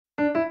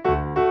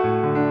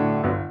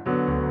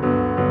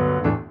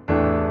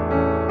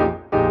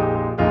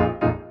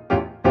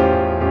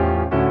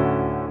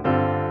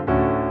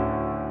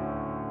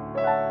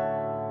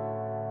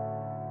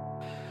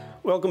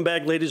Welcome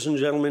back, ladies and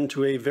gentlemen,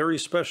 to a very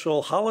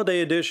special holiday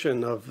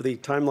edition of the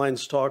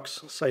Timelines Talks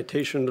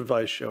Citation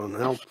Advice Show.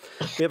 Now,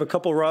 we have a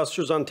couple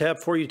rosters on tap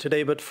for you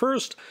today, but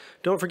first,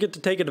 don't forget to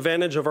take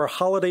advantage of our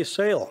holiday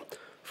sale.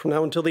 From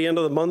now until the end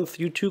of the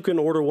month, you too can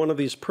order one of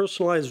these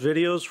personalized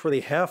videos for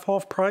the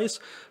half-off price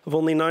of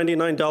only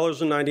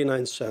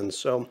 $99.99.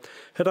 So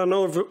head on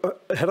over to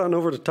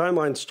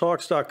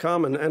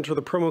timelinestalks.com and enter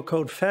the promo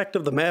code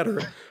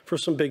FACTOFTHEMATTER for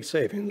some big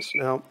savings.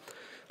 Now,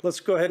 let's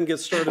go ahead and get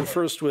started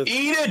first with...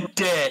 Eat a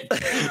dick!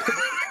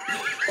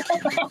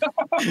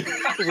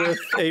 with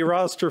a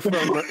roster from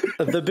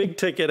the Big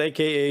Ticket,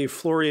 a.k.a.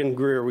 Florian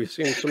Greer. We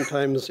see him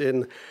sometimes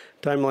in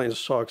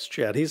Timelines Talks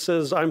chat. He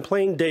says, I'm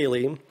playing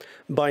daily,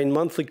 buying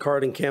monthly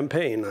card and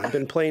campaign. I've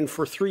been playing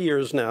for 3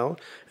 years now,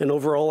 and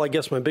overall, I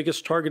guess my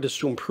biggest target is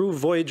to improve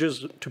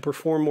voyages to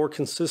perform more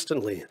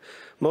consistently.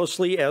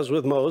 Mostly, as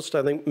with most,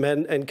 I think Med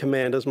and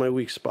Command is my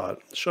weak spot.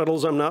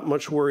 Shuttles I'm not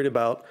much worried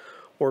about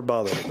or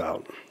bothered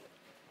about.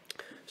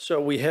 So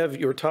we have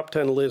your top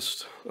 10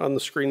 list on the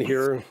screen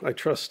here. I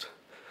trust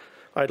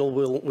Idle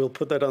will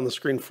put that on the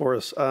screen for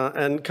us.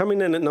 And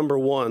coming in at number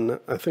 1,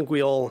 I think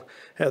we all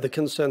have the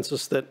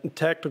consensus that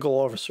Tactical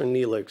Officer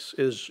Neelix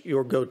is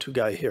your go-to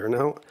guy here.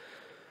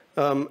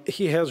 Now,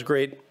 he has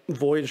great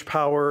voyage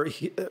power.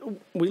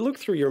 We look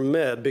through your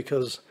med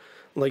because,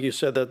 like you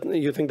said, that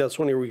you think that's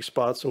one of your weak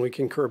spots, and we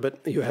concur,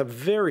 but you have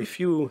very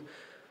few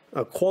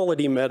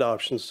quality med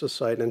options to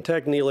cite. And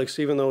Tech Neelix,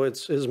 even though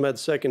it's his med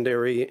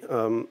secondary,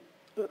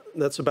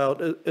 that's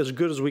about as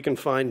good as we can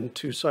find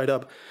to cite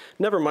up.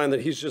 Never mind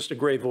that he's just a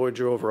great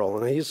Voyager overall.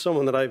 And he's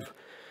someone that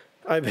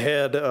I've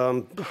had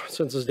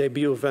since his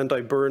debut event.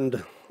 I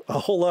burned a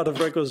whole lot of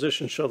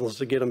requisition shuttles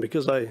to get him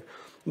because I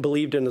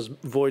believed in his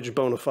voyage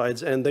bona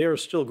fides, and they are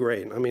still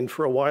great. I mean,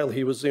 for a while,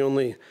 he was the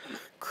only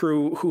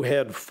crew who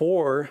had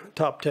 4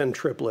 top 10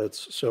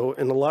 triplets. So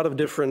in a lot of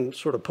different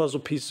sort of puzzle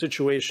piece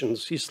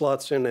situations, he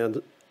slots in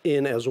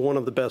as one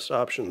of the best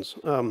options.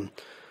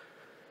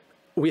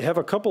 We have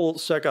a couple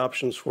sec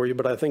options for you,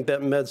 but I think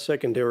that med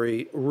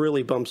secondary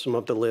really bumps him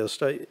up the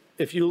list.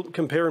 If you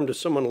compare him to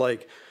someone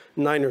like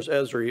Niners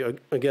Esri,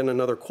 again,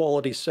 another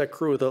quality sec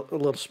crew with a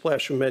little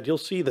splash of med, you'll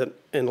see that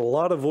in a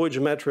lot of Voyage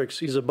metrics,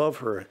 he's above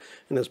her,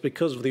 and that's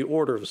because of the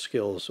order of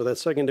skills. So that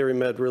secondary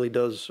med really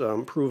does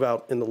prove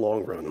out in the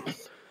long run.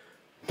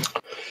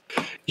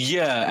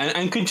 Yeah,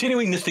 and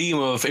continuing the theme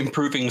of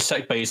improving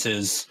sec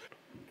bases,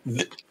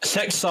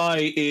 Sec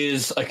Psi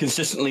is a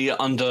consistently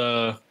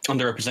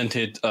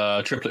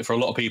underrepresented triplet for a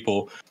lot of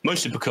people,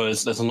 mostly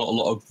because there's not a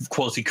lot of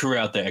quality crew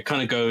out there. It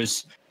kind of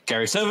goes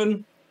Gary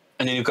 7,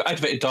 and then you've got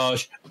Activated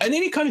Dahar, and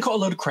then you kind of got a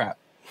load of crap.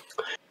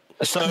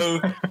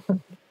 So,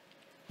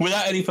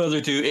 without any further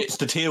ado, it's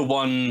the tier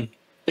 1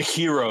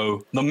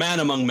 hero, the man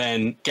among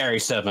men,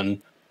 Gary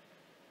 7.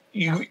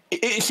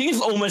 It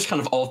seems almost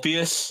kind of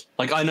obvious.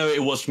 Like, I know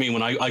it was for me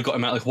when I got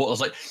him out. Like, what I was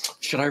like,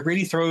 should I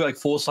really throw like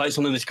 4 sites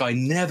on him? This guy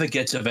never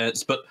gets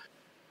events. But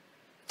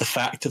the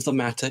fact of the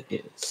matter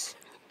is,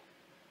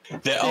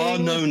 there are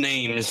no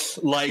names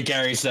like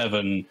Gary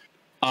 7.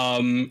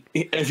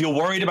 If you're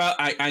worried about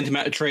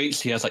antimatter traits,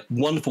 he has like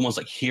wonderful ones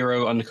like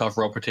Hero,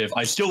 Undercover Operative.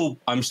 I'm still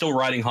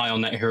riding high on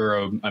that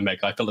Hero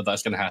Omega. I feel that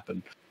that's going to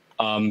happen.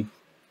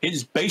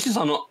 His bases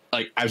are not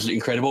like absolutely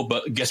incredible,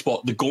 but guess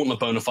what? The Gauntlet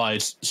bona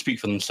fides speak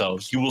for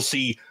themselves. You will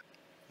see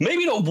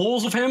maybe not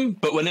walls of him,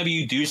 but whenever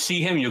you do see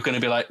him, you're going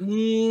to be like,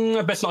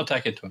 I best not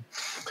attack into him.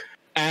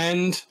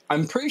 And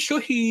I'm pretty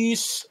sure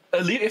he's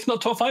elite, if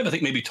not top 5. I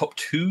think maybe top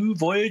 2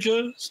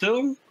 Voyager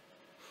still.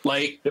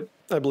 Like, yep.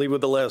 I believe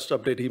with the last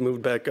update, he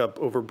moved back up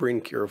over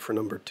Brinkir for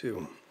number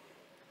 2.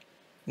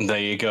 There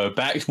you go.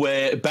 Back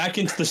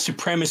into the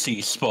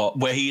supremacy spot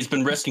where he's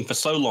been resting for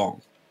so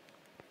long.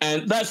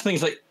 And that's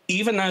things like,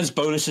 even as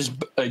bonuses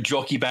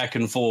jockey back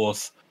and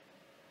forth,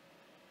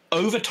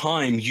 over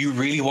time, you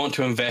really want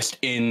to invest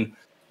in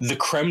the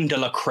creme de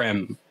la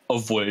creme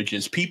of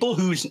Voyagers. People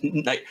whose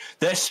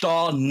their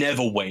star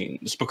never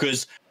wanes,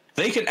 because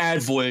they can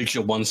add Voyager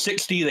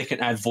 160, they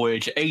can add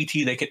Voyager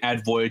 80, they can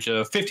add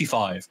Voyager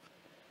 55.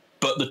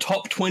 But the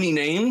top 20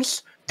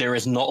 names, there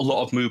is not a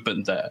lot of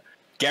movement there.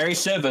 Gary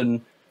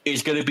 7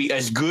 is going to be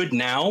as good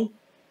now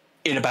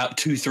in about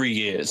 2-3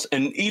 years.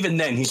 And even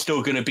then, he's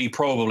still going to be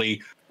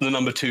probably the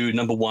number 2,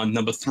 number 1,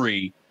 number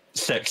 3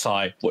 Sec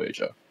Psi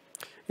Voyager.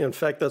 In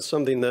fact, that's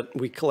something that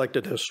we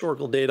collected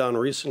historical data on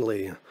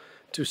recently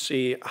to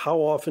see how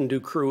often do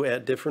crew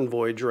at different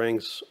voyage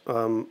ranks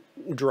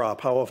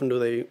drop. How often do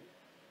they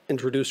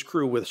introduce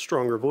crew with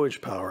stronger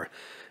voyage power?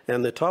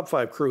 And the top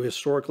 5 crew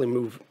historically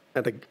move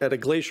at a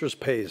glacier's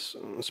pace,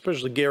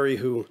 especially Gary,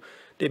 who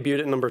debuted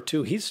at number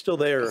 2. He's still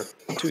there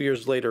 2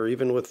 years later,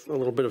 even with a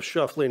little bit of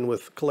shuffling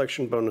with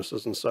collection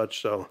bonuses and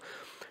such. So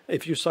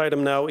if you cite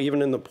him now,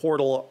 even in the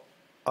portal,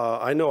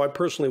 I know I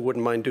personally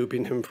wouldn't mind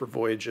duping him for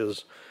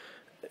voyages.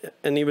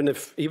 And even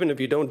if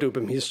you don't dupe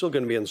him, he's still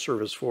going to be in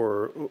service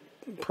for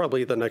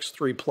probably the next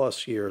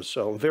 3+ years.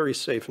 So very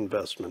safe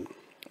investment.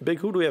 Big,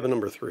 who do we have at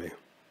number 3?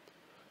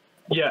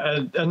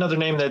 Yeah, another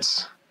name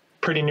that's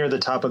pretty near the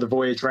top of the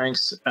voyage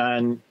ranks,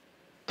 and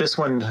this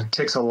one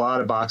ticks a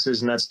lot of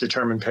boxes, and that's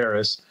Determined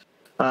Paris.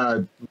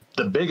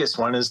 The biggest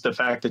one is the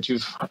fact that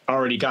you've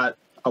already got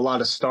a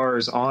lot of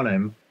stars on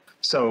him.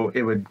 So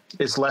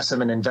it's less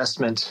of an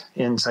investment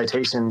in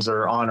citations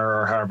or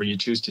honor or however you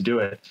choose to do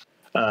it.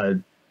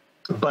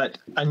 But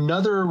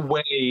another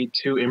way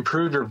to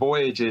improve your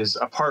voyages,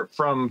 apart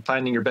from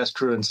finding your best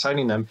crew and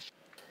citing them,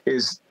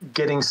 is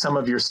getting some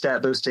of your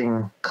stat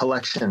boosting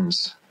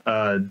collections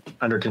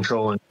under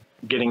control and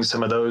getting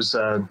some of those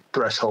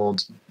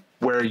thresholds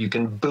where you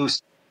can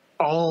boost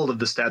all of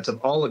the stats of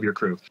all of your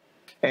crew.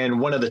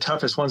 And one of the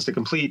toughest ones to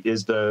complete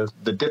is the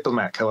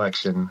Diplomat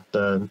collection,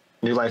 the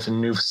New Life and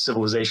New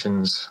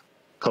Civilizations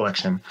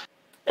collection.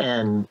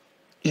 And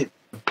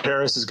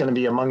Paris is going to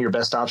be among your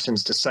best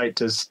options to cite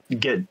to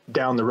get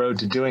down the road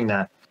to doing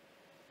that.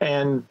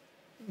 And,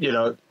 you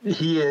know,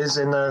 he is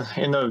in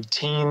the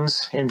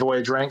teens in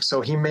voyage rank,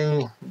 so he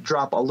may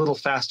drop a little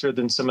faster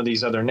than some of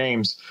these other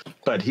names,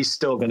 but he's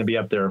still going to be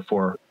up there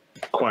for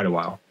quite a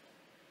while.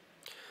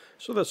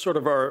 So that's sort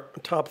of our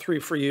top three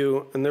for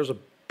you, and there's a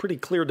pretty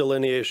clear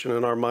delineation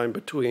in our mind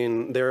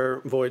between their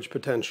voyage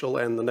potential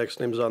and the next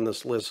names on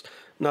this list.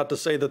 Not to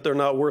say that they're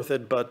not worth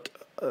it, but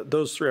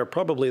those three are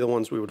probably the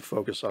ones we would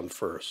focus on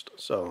first.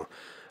 So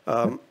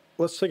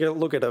let's take a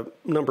look at a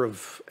number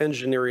of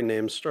engineering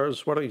names.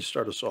 Stars, why don't you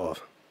start us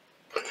off?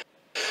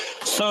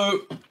 So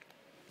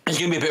there's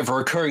going to be a bit of a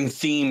recurring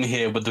theme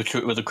here with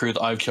the crew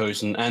that I've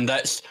chosen, and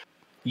that's,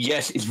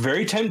 yes, it's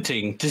very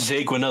tempting to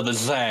zig when others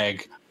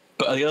zag,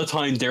 but at the other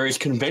time there is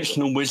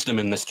conventional wisdom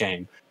in this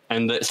game,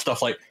 and that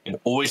stuff like, you know,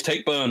 always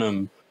take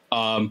Burnham.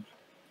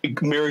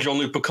 Mirror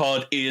Jean-Luc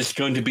Picard is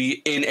going to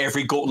be in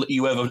every gauntlet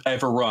you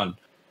ever run.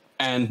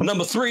 And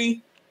number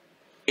three,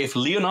 if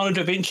Leonardo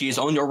da Vinci is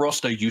on your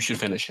roster, you should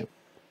finish him.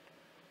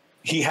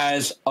 He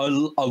has a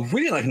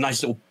really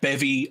nice little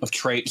bevy of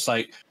traits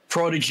like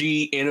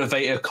prodigy,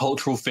 innovator,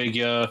 cultural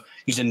figure.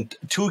 He's in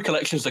 2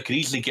 collections that could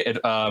easily get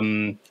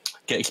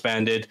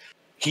expanded.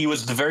 He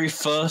was the very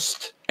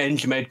first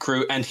Engimed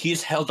crew, and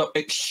he's held up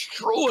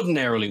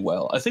extraordinarily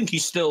well. I think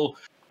he's still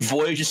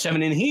Voyager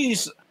 7, and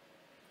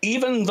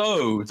even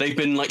though they've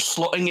been like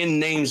slotting in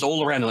names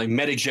all around, like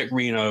Medijack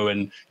Reno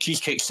and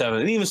Cheesecake 7,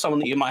 and even someone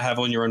that you might have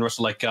on your own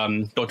roster, like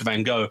Dr.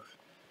 Van Gogh,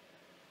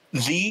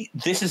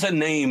 this is a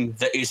name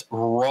that is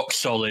rock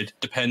solid,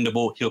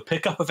 dependable. He'll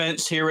pick up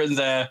events here and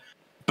there,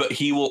 but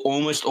he will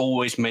almost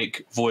always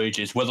make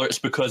voyages, whether it's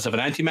because of an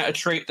antimatter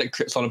trait that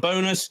crits on a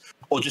bonus,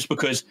 or just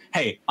because,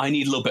 hey, I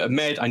need a little bit of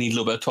med, I need a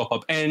little bit of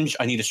top-up eng,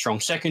 I need a strong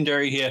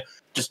secondary here.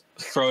 Just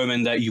throw him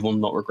in there; you will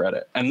not regret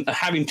it. And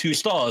having 2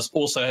 stars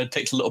also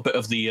takes a little bit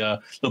of the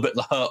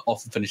hurt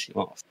off of finishing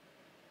off.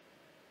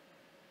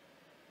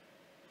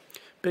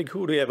 Big,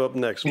 who do we have up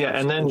next? Yeah,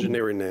 and then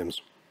engineering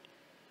names.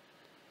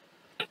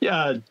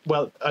 Yeah,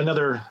 well,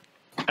 another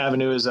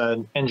avenue is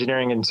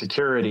engineering and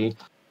security,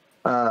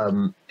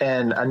 and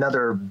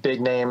another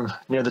big name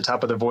near the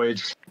top of the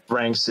voyage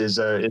ranks is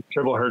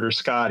Tribble Herder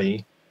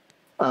Scotty.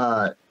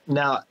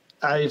 Now,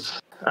 I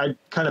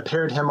kind of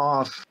paired him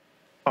off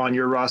on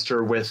your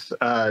roster with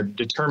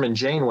Determined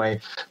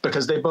Janeway,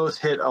 because they both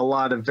hit a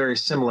lot of very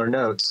similar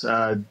notes.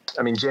 I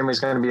mean, Janeway's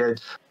going to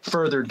be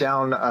further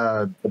down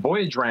the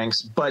voyage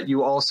ranks, but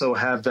you also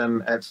have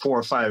them at 4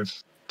 or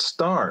 5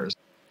 stars.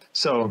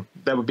 So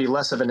that would be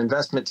less of an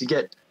investment to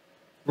get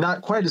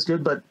not quite as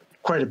good, but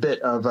quite a bit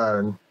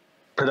of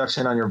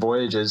production on your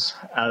voyages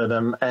out of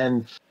them.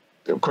 And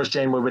of course,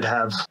 Janeway would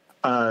have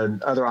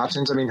other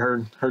options. I mean,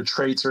 her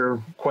traits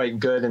are quite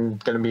good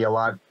and going to be a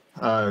lot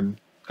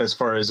as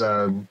far as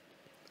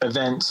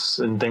events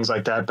and things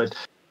like that. But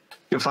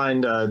you'll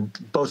find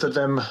both of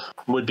them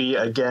would be,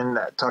 again,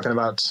 talking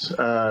about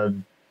stat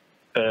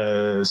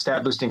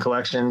boosting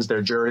collections.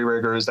 They're jury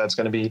riggers. That's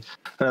going to be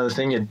another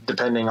thing,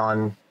 depending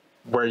on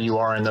where you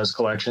are in those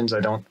collections.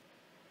 I don't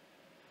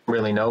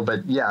really know.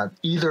 But yeah,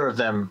 either of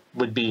them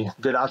would be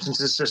good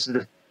options. It's just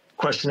a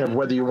question of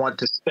whether you want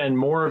to spend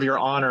more of your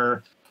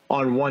honor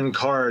on one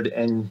card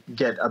and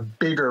get a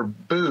bigger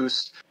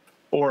boost,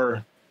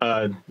 or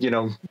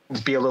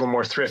be a little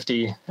more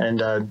thrifty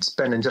and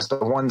spend in just the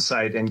one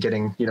site and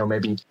getting,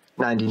 maybe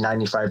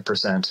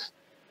 90-95%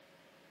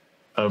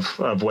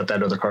 of what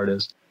that other card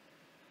is.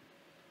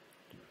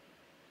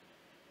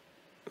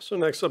 So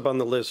next up on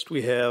the list,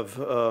 we have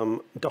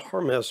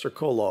Dahar Master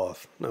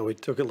Koloth. Now, we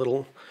took a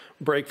little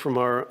break from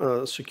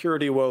our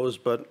security woes,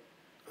 but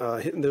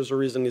there's a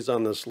reason he's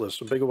on this list.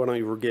 So, Big, why don't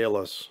you regale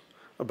us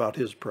about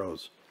his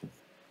pros?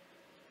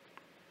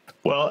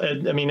 Well,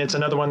 I mean, it's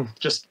another one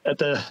just at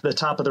the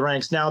top of the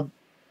ranks. Now,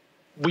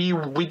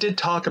 we did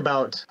talk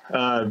about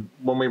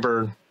when we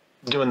were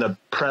doing the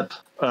prep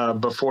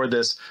before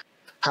this,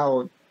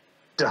 how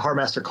Dahar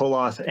Master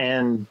Koloth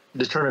and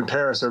Determined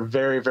Paris are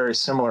very, very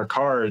similar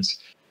cards.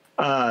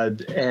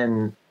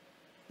 And,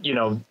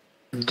 do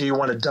you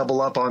want to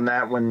double up on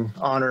that when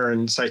honor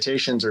and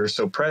citations are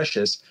so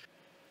precious?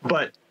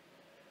 But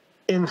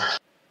in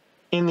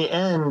the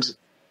end,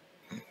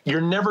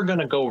 you're never going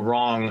to go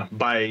wrong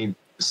by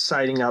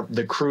citing up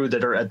the crew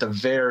that are at the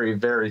very,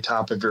 very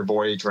top of your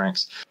voyage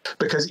ranks.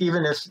 Because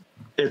even if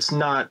it's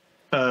not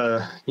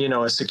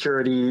a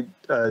security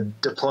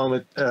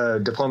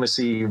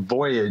diplomacy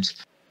voyage,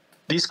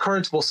 these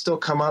cards will still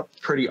come up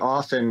pretty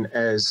often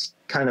as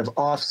kind of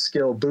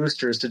off-skill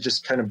boosters to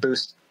just kind of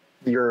boost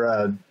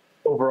your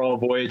overall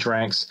voyage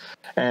ranks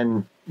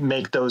and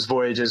make those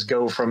voyages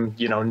go from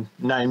 9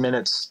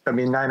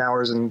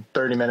 hours and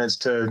 30 minutes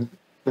to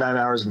 9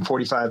 hours and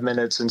 45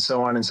 minutes, and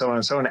so on and so on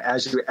and so on,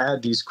 as you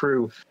add these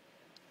crew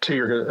to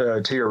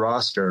your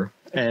roster.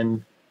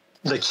 And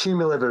the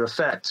cumulative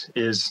effect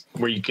is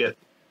where you get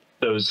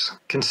those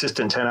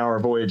consistent 10-hour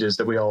voyages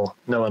that we all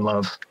know and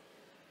love.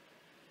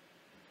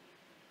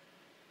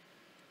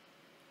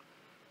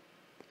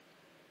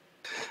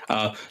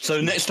 So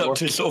next up,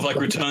 to sort of like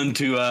return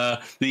to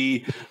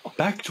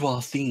back to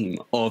our theme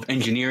of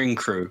engineering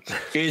crew,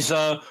 is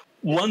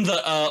one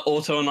that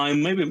Otto and I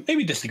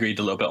maybe disagreed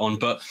a little bit on,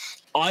 but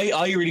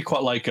I really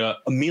quite like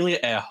Amelia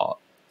Earhart.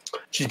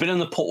 She's been in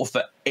the portal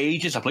for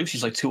ages. I believe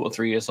she's like 2 or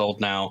 3 years old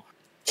now.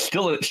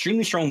 Still an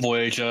extremely strong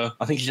Voyager.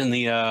 I think she's in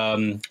the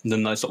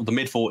sort of the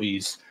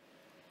mid-40s.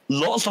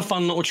 Lots of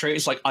fun little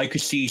traits, like I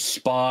could see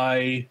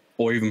Spy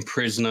or even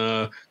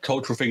Prisoner,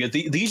 Cultural Figure.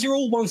 These are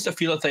all ones that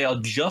feel like they are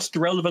just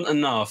relevant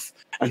enough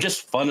and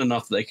just fun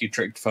enough that they could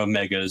trick for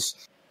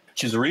Megas.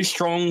 She's a really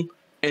strong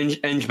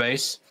Eng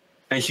base,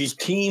 and she's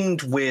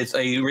teamed with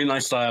a really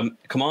nice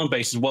command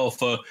base as well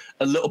for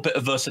a little bit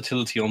of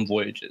versatility on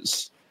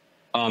Voyages.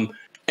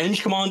 Eng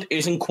Command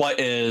isn't quite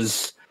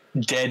as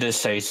dead as,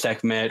 say,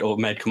 Sec Med or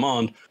Med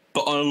Command,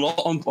 but on a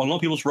lot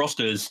of people's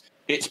rosters,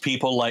 it's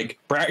people like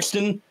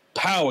Braxton,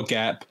 Power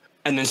Gap,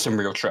 and then some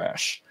real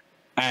trash.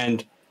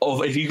 And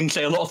if you can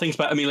say a lot of things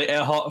about Amelia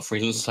Earhart, for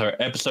instance, her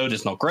episode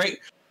is not great,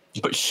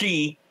 but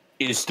she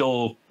is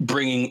still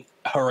bringing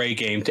her A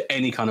game to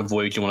any kind of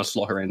voyage you want to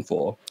slot her in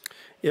for.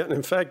 Yeah, and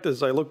in fact,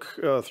 as I look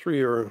through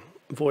your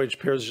voyage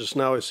pairs just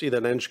now, I see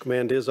that Eng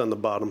Command is on the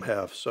bottom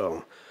half,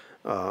 so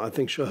I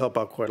think she'll help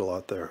out quite a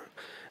lot there.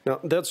 Now,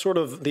 that's sort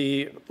of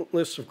the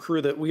list of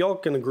crew that we all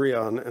can agree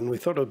on, and we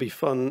thought it would be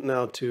fun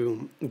now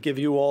to give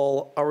you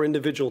all our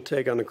individual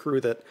take on a crew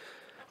that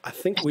I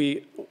think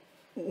we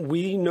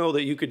know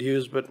that you could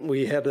use, but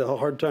we had a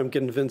hard time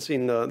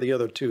convincing the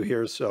other two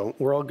here, so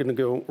we're all going to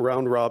go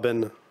round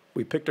robin.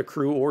 We picked a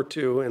crew or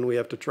two, and we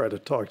have to try to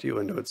talk to you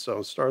into it.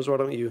 So, Stars, why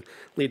don't you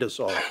lead us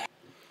off?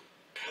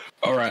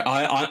 All right,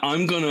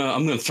 I'm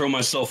gonna throw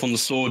myself on the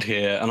sword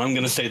here, and I'm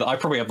gonna say that I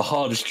probably have the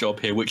hardest job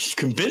here, which is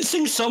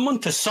convincing someone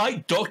to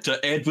cite Dr.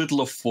 Edward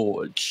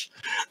LaForge.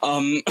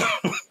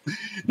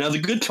 Now, the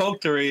good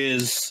doctor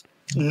is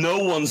no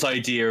one's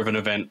idea of an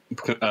event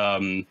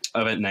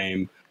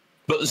name,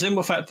 but the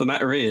simple fact of the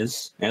matter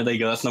is, there you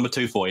go, that's number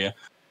 2 for you.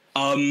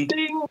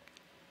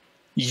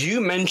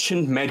 You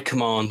mentioned Med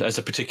Command as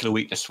a particular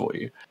weakness for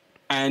you,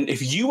 and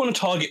if you want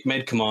to target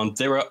Med Command,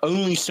 there are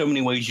only so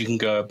many ways you can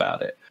go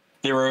about it.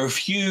 There are a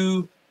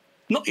few,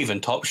 not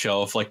even top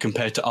shelf, like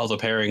compared to other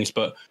pairings,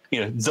 but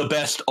the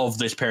best of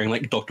this pairing,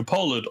 like Dr.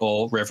 Pollard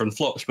or Reverend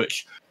Phlox,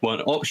 which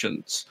weren't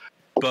options.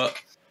 But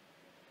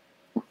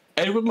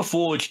Edward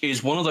LaForge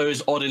is one of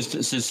those odd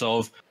instances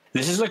of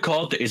this is a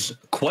card that is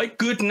quite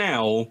good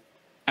now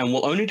and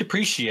will only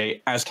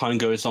depreciate as time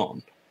goes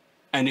on.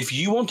 And if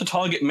you want to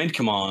target Med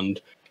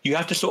Command, you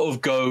have to sort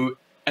of go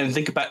and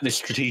think about this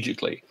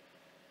strategically.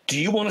 Do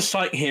you want to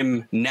cite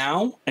him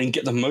now and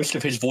get the most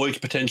of his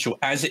voyage potential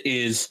as it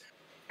is,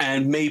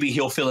 and maybe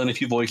he'll fill in a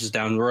few voyages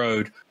down the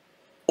road?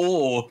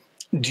 Or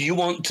do you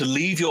want to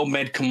leave your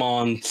Med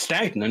Command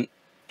stagnant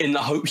in the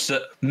hopes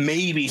that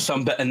maybe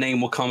some better name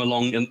will come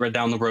along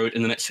down the road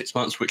in the next 6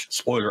 months, which,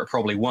 spoiler, it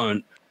probably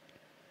won't,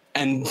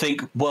 and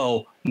think,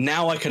 well,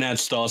 now I can add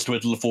stars to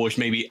Edward LaForge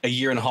maybe a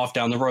year and a half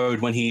down the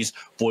road when he's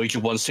Voyager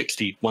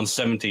 160,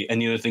 170,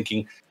 and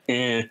thinking,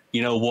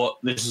 you know what,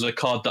 this is a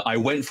card that I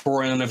went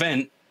for in an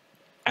event,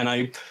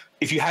 and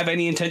if you have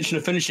any intention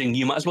of finishing,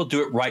 you might as well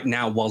do it right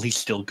now while he's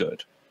still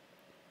good.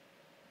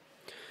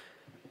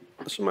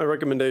 So my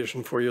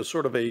recommendation for you is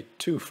sort of a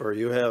twofer.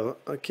 You have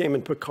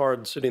Kamin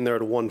Picard sitting there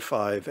at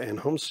 1.5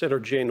 and Homesteader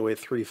Janeway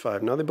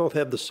 3.5. Now, they both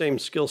have the same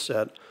skill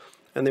set,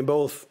 and they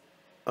both,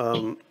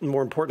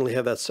 more importantly,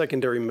 have that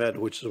secondary med,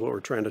 which is what we're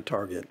trying to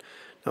target.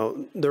 Now,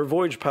 their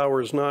voyage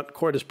power is not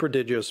quite as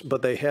prodigious,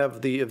 but they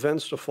have the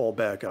events to fall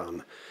back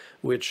on,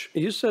 which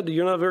you said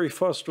you're not very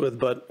fussed with,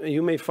 but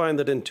you may find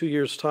that in 2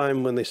 years'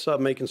 time, when they stop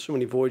making so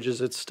many voyages,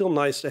 it's still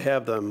nice to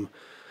have them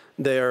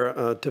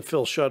there to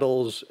fill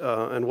shuttles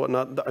and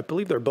whatnot. I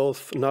believe they're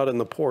both not in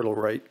the portal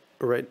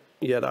right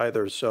yet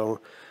either. So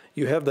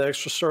you have the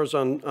extra stars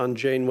on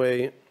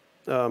Janeway,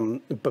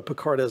 but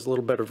Picard has a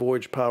little better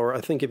voyage power.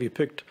 I think if you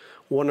picked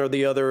one or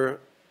the other,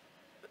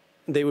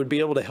 they would be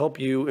able to help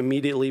you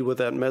immediately with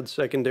that med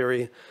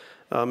secondary,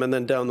 and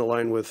then down the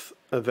line with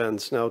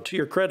events. Now, to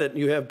your credit,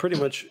 you have pretty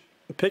much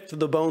picked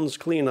the bones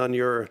clean on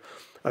your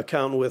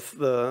account with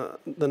the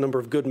number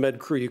of good med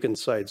crew you can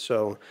cite.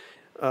 So,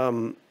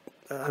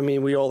 I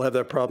mean, we all have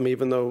that problem,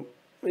 even though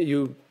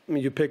you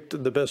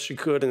picked the best you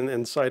could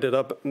and cited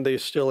up, they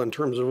still, in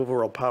terms of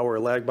overall power,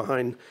 lag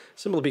behind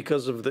simply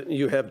because of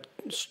you have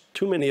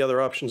too many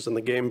other options in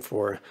the game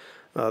for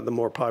the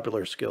more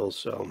popular skills.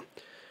 So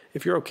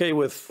If you're okay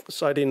with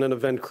citing an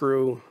event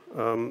crew,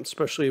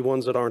 especially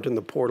ones that aren't in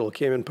the portal,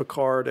 Kamin,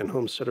 Picard, and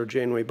Homesteader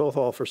Janeway both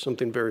offer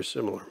something very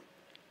similar.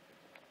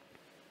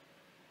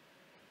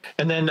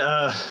 And then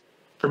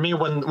for me,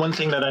 one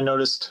thing that I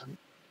noticed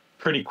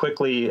pretty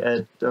quickly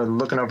at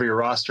looking over your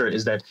roster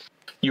is that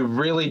you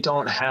really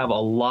don't have a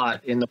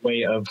lot in the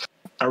way of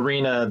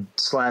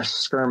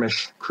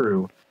arena/skirmish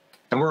crew.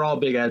 And we're all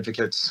big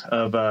advocates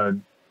of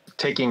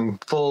taking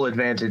full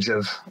advantage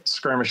of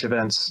skirmish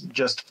events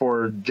just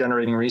for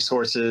generating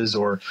resources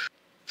or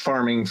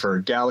farming for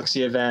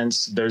galaxy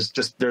events.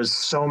 There's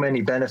so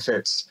many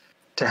benefits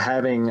to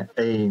having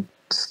a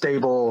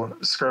stable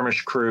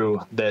skirmish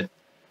crew that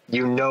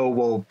you know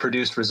will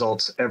produce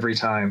results every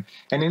time.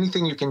 And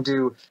anything you can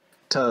do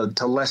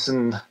to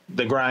lessen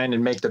the grind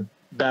and make the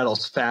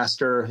battles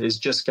faster is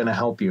just going to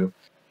help you.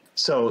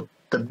 So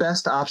the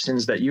best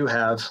options that you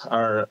have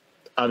are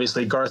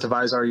obviously Garth of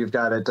Izar, you've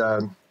got at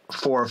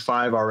 4 or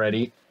 5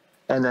 already,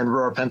 and then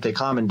Rorpenthe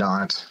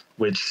Commandant,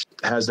 which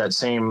has that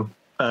same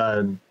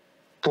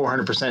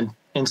 400%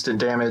 instant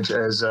damage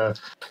as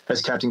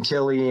Captain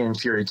Killy and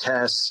Fury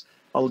Kess,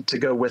 to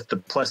go with the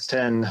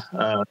 +10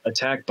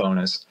 attack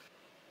bonus.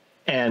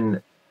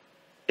 And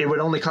it would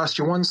only cost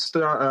you one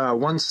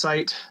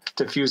site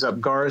to fuse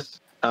up Garth,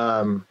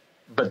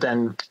 but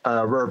then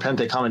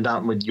Rorpenthe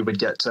Commandant you would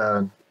get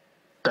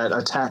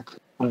that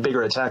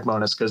bigger attack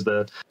bonus, because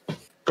the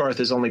Garth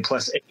is only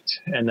 +8,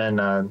 and then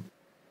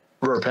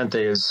Rorpenthe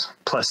is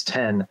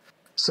 +10.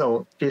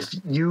 So if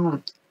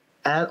you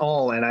at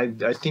all, and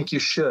I think you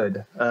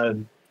should,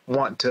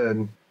 want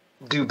to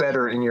do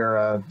better in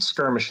your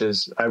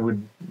skirmishes, I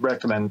would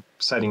recommend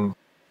citing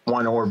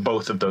one or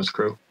both of those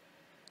crew.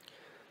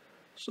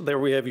 So there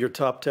we have your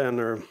top 10,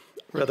 or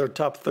rather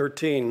top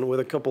 13, with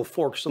a couple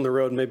forks in the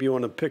road. Maybe you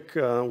want to pick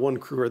one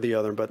crew or the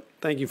other, but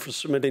thank you for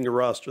submitting your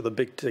roster, the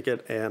big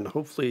ticket, and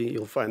hopefully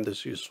you'll find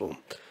this useful.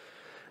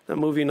 Now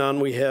moving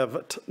on, we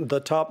have the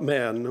top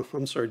man.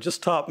 I'm sorry,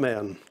 just top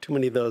man. Too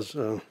many of those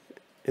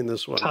in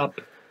this one. Top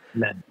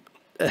men.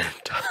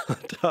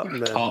 Top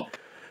men. Top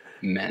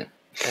men.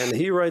 And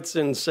he writes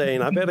in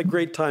saying, I've had a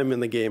great time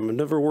in the game. I'm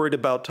never worried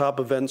about top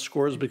event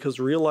scores because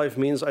real life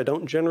means I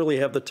don't generally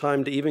have the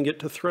time to even get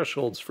to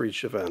thresholds for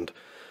each event.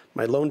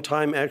 My lone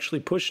time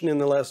actually pushing in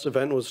the last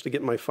event was to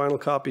get my final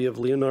copy of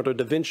Leonardo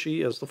da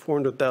Vinci as the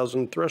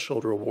 400,000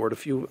 threshold reward a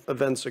few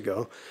events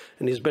ago,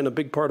 and he's been a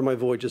big part of my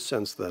voyages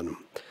since then.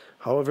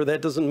 However,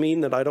 that doesn't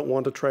mean that I don't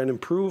want to try and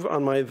improve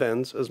on my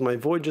events, as my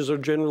voyages are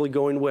generally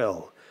going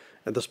well.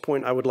 At this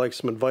point, I would like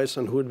some advice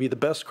on who would be the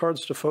best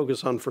cards to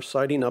focus on for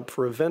citing up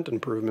for event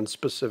improvements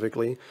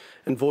specifically,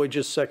 and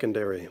voyages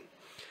secondary.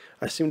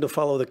 I seem to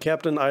follow the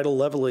Captain Idle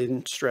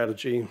leveling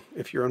strategy.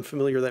 If you're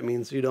unfamiliar, that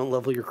means you don't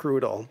level your crew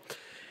at all.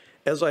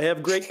 As I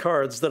have great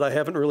cards that I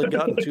haven't really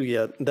gotten to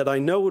yet, that I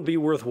know would be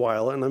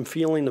worthwhile, and I'm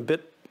feeling a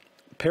bit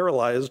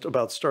paralyzed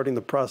about starting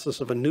the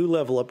process of a new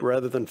level up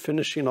rather than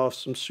finishing off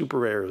some super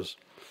rares.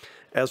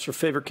 As for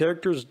favorite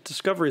characters,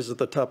 Discovery is at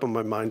the top of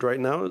my mind right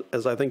now,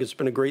 as I think it's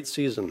been a great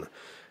season.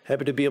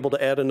 Happy to be able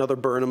to add another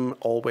Burnham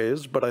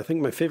always, but I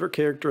think my favorite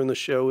character in the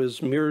show is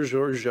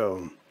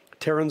Georgiou.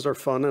 Terrans are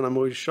fun, and I'm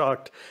always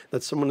shocked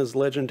that someone as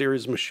legendary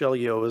as Michelle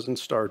Yeoh is in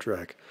Star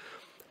Trek.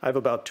 I have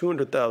about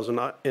 200,000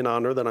 in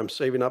honor that I'm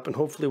saving up, and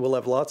hopefully we'll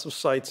have lots of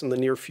sites in the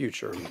near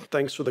future.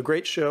 Thanks for the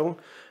great show.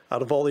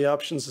 Out of all the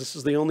options, this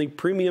is the only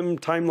premium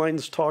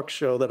Timelines talk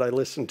show that I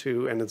listen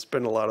to, and it's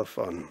been a lot of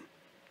fun.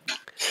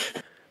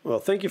 Well,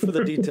 thank you for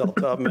the detail,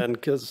 top man,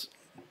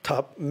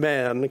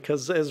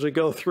 because as we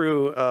go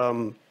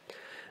through,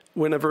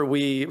 whenever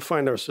we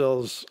find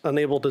ourselves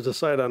unable to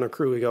decide on a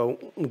crew, we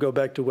go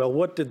back to, well,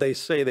 what did they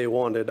say they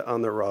wanted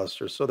on their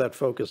roster? So that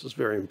focus is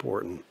very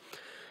important.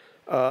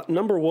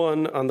 Number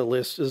one on the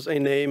list is a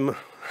name.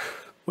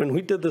 When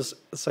we did this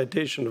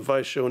Citation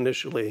Advice show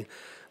initially,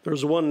 there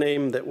was one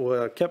name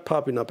that kept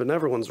popping up in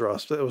everyone's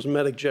roster. That was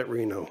Medic Jet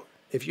Reno.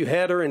 If you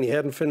had her and you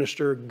hadn't finished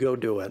her, go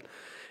do it.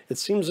 It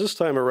seems this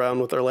time around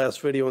with our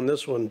last video and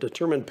this one,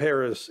 Determined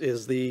Paris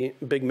is the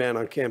big man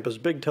on campus.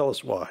 Big, tell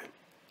us why.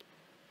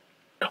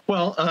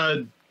 Well,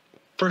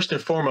 first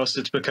and foremost,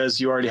 it's because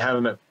you already have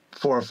him at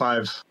 4 or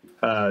 5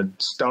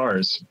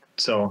 stars.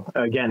 So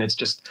again, it's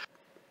just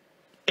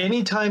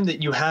anytime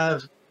that you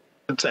have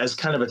as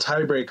kind of a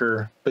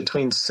tiebreaker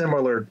between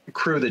similar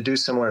crew that do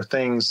similar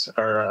things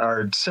or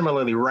are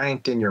similarly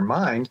ranked in your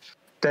mind,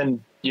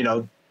 then,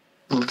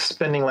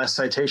 spending less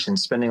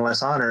citations, spending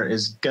less honor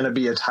is going to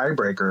be a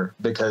tiebreaker,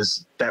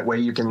 because that way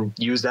you can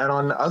use that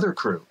on other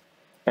crew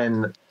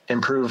and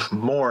improve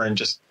more and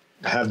just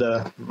have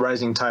the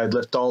rising tide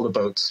lift all the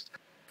boats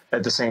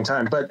at the same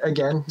time. But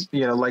again,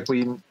 like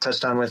we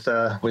touched on with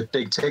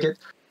Big Ticket,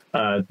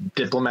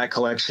 Diplomat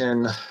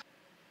Collection,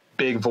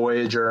 Big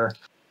Voyager,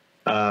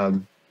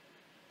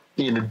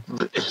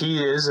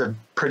 he is a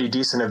pretty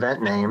decent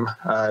event name,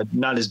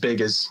 not as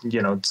big as,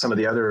 some of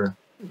the other,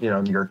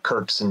 your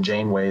Kirks and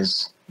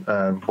Janeways,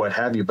 what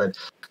have you, but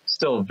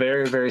still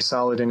very, very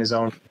solid in his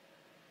own.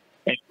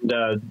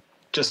 And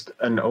just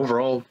an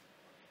overall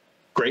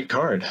great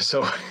card.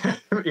 So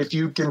if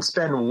you can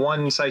spend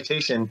one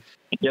citation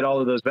and get all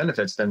of those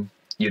benefits, then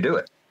you do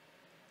it.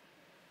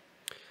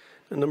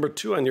 And number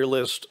 2 on your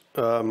list,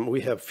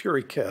 we have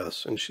Fury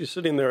Cass, and she's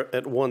sitting there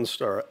at 1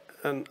 star.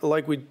 And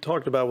like we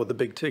talked about with the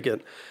big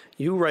ticket,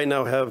 you right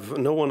now have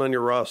no one on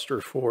your roster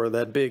for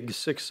that big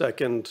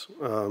 6-second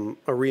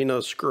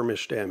arena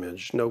skirmish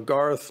damage. No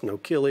Garth, no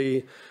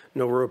Killy,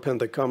 no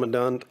Ropenthe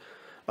Commandant.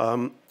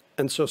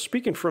 And so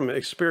speaking from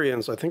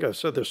experience, I think I've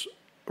said this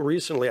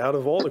recently, out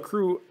of all the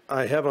crew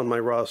I have on my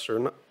roster,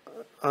 and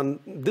on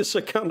this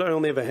account I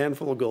only have a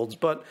handful of golds,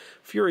 but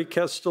Fury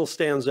Cass still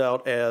stands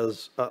out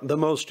as the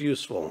most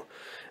useful.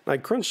 And I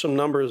crunched some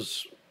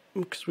numbers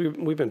because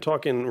we've been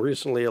talking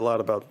recently a lot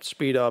about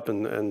speed up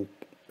and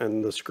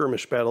the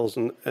skirmish battles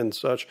and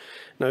such.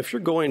 Now, if you're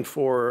going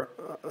for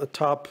a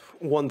top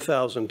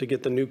 1,000 to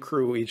get the new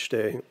crew each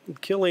day,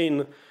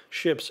 killing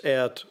ships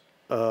at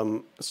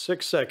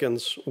 6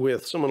 seconds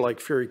with someone like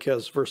Fury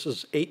Cass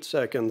versus 8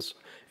 seconds,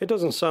 it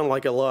doesn't sound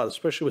like a lot,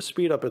 especially with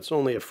speed up. It's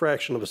only a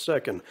fraction of a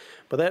second,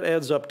 but that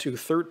adds up to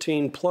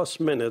 13 plus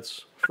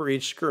minutes for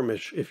each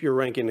skirmish if you're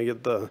ranking to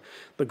get the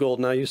gold.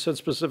 Now, you said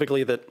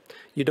specifically that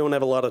you don't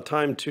have a lot of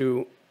time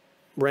to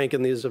rank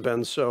in these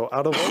events, so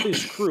out of all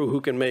these crew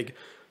who can make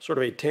sort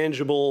of a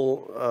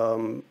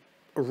tangible,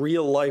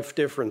 real-life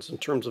difference in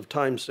terms of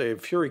time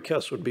save, Fury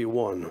Cass would be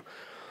one.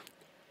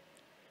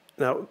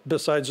 Now,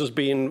 besides just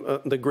being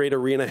the great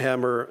arena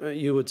hammer,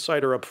 you would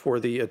cite her up for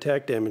the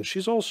attack damage.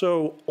 She's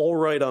also all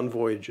right on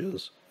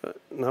voyages.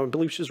 Now, I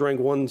believe she's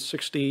ranked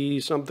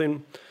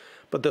 160-something,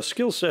 but the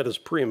skill set is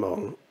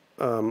primo.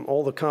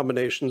 All the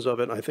combinations of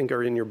it, I think,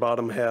 are in your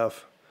bottom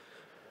half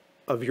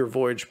of your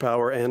voyage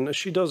power, and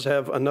she does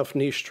have enough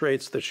niche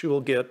traits that she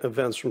will get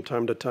events from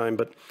time to time,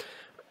 but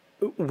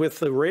with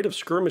the rate of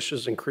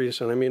skirmishes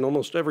increasing, I mean,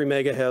 almost every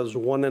mega has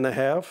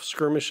 1.5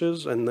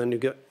 skirmishes, and then you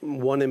get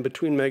one in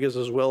between megas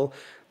as well.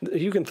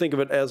 You can think of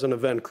it as an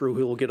event crew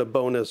who will get a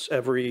bonus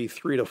every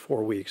 3 to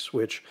 4 weeks,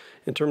 which,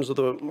 in terms of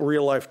the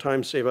real-life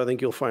time save, I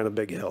think you'll find a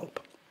big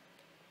help.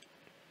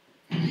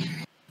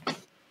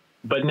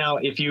 But now,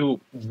 if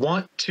you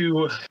want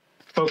to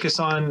focus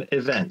on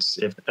events,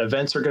 if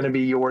events are going to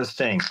be your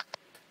thing,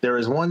 there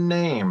is one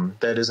name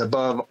that is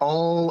above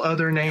all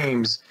other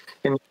names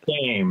in the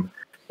game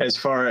as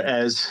far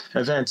as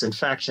events and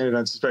faction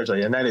events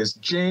especially, and that is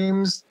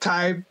James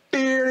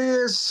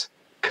Tiberius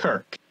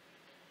Kirk.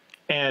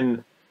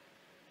 And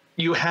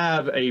you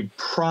have a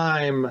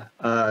prime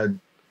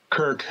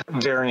Kirk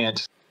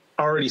variant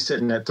already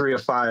sitting at 3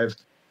 of 5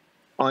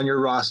 on your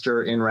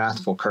roster in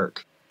Wrathful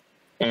Kirk.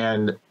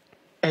 And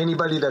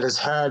anybody that has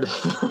had,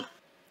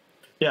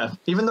 yeah,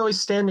 even though he's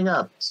standing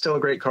up, still a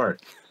great card.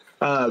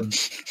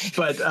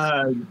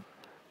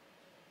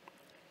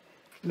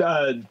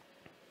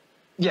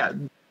 Yeah,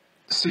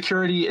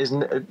 security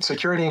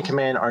and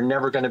command are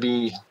never going to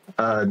be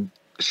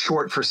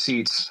short for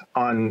seats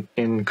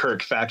in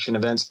Kirk faction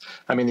events.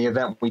 I mean, the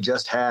event we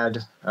just had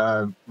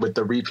with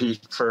the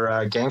repeat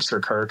for Gangster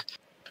Kirk,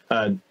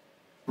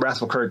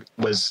 Wrathful Kirk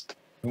was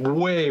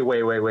way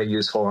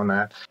useful on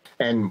that,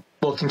 and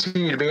will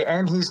continue to be.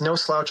 And he's no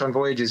slouch on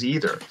voyages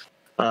either.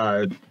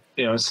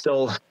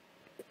 Still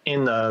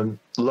in the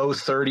low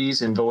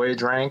 30s in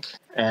voyage rank,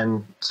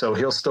 and so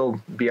he'll still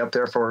be up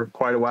there for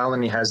quite a while.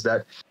 And he has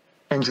that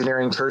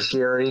engineering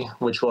tertiary,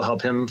 which will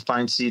help him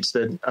find seats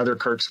that other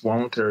Kirks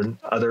won't, or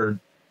other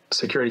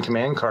security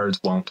command cards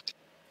won't.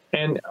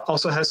 And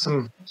also has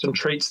some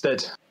traits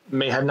that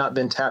may have not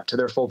been tapped to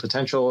their full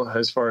potential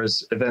as far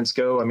as events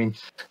go. I mean,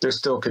 there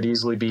still could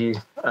easily be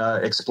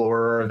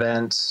explorer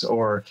events,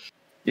 or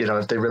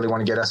if they really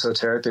want to get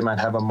esoteric, they might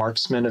have a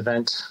marksman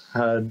event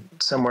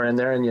somewhere in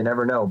there, and you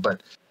never know.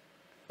 But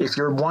if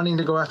you're wanting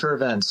to go after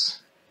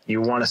events,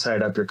 you want to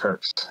side up your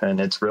Kirks, and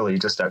it's really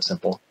just that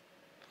simple.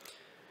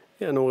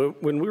 Yeah, no,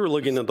 when we were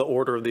looking at the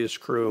order of these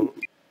crew,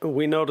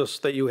 we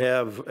noticed that you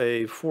have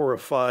a 4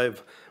 of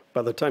 5.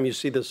 By the time you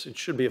see this, it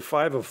should be a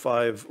 5 of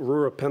 5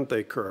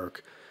 Ropenthe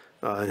Kirk,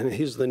 and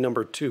he's the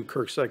number 2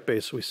 Kirk sec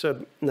base. We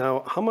said,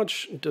 now, how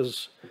much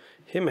does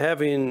him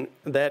having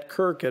that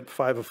Kirk at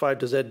 5 of 5,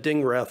 does that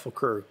ding Wrathful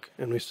Kirk?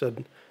 And we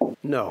said,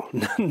 no,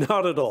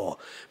 not at all.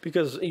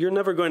 Because you're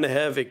never going to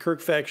have a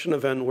Kirk faction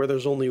event where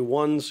there's only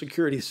one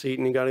security seat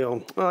and you got to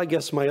go, I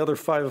guess my other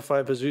 5 of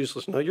 5 is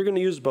useless. No, you're going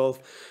to use both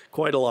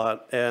quite a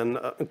lot. And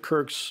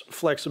Kirk's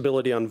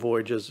flexibility on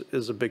voyages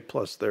is a big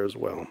plus there as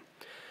well.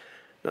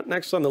 Now,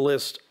 next on the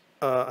list,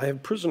 I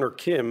have Prisoner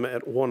Kim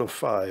at 1 of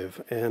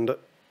 5. And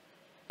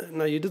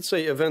now, you did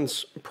say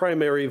events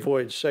primary,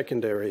 voyage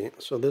secondary.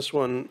 So this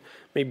one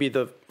may be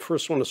the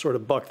first one to sort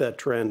of buck that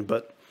trend,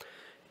 but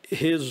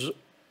his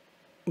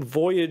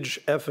voyage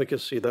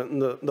efficacy,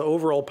 the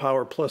overall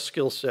power plus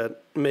skill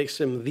set,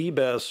 makes him the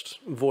best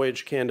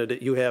voyage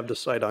candidate you have to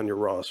cite on your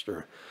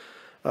roster.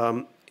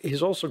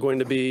 He's also going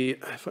to be,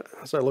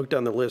 as I look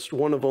down the list,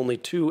 one of only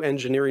 2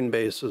 engineering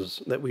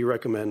bases that we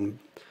recommend.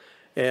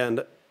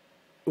 And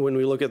when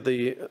we look at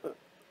the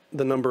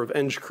number of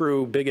Eng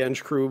crew, big Eng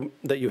crew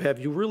that you have,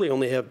 you really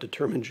only have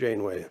determined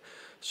Janeway.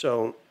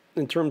 So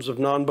in terms of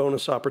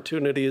non-bonus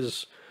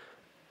opportunities,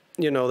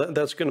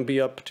 that's going to be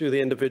up to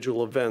the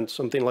individual event.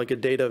 Something like a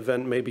data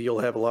event, maybe you'll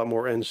have a lot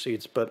more end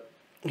seats, but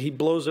he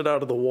blows it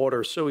out of the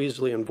water so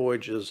easily in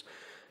Voyages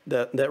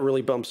that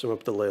really bumps him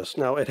up the list.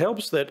 Now, it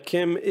helps that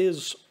Kim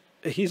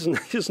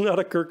he's not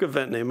a Kirk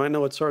event name. I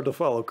know it's hard to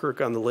follow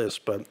Kirk on the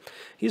list, but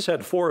he's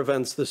had 4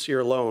 events this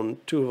year alone.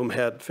 2 of them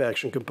had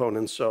faction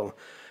components, so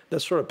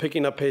that's sort of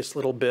picking up pace a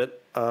little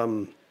bit.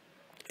 And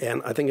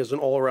I think as an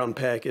all-around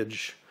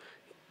package,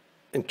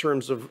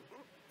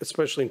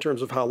 especially in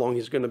terms of how long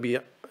he's going to be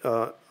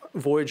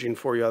voyaging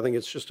for you, I think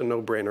it's just a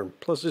no-brainer.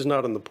 Plus, he's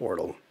not in the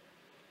portal.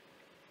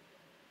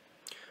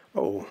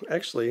 Oh,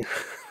 actually,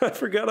 I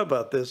forgot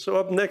about this. So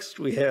up next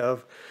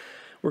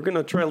we're going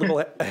to try a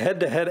little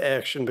head-to-head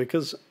action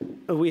because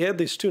we had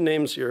these 2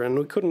 names here and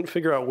we couldn't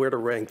figure out where to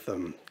rank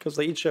them because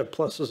they each have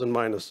pluses and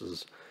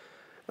minuses.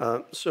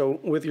 So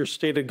with your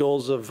stated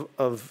goals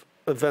of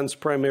events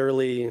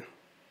primarily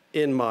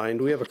in mind,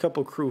 we have a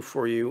couple crew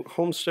for you.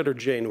 Homesteader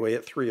Janeway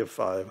at 3 of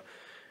 5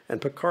 and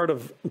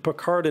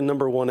Picard in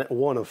number 1 at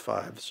 1 of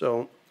 5.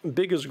 So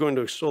Big is going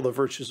to extol the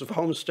virtues of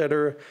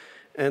Homesteader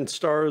and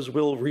Stars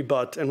will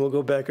rebut and we'll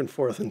go back and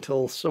forth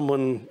until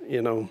someone,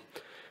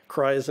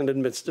 cries and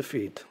admits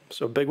defeat.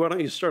 So, Big, why don't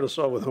you start us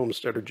off with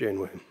Homesteader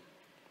Janeway?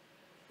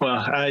 Well,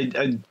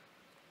 I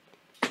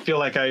feel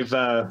like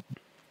I've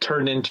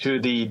turned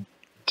into the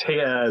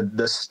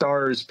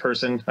Stars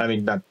person. I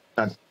mean, not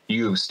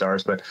you,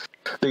 Stars, but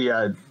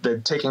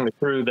the taking the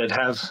crew that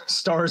have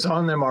stars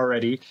on them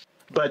already.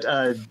 But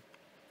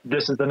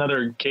this is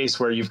another case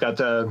where you've got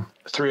the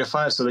 3 of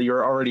 5, so that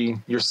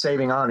you're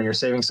saving on, and you're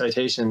saving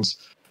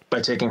citations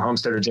by taking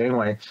Homesteader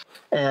Janeway.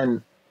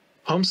 And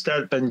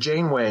Homestead and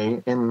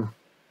Janeway in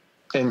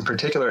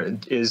particular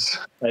is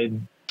a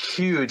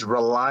huge,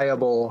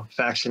 reliable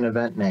faction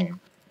event name.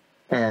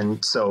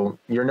 And so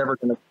you're never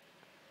going to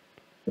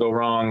go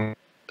wrong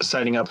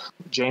citing up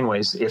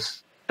Janeways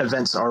if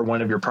events are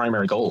one of your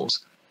primary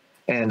goals.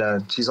 And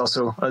she's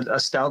also a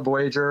stout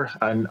Voyager,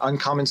 an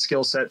uncommon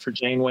skill set for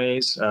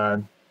Janeways.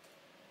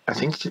 I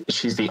think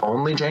she's the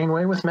only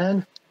Janeway with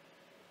men.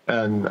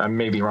 And I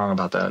may be wrong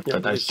about that,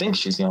 but I think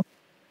she's the only.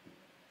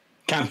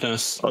 Camp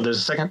Nurse. Oh, there's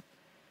a second?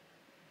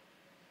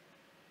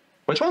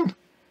 Which one?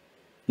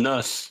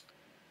 Nurse.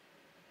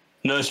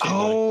 Janeway.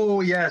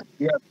 Oh, yeah.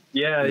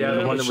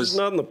 The one that was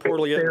not in the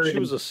portal yet. She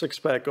was a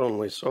 6-pack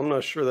only, so I'm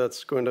not sure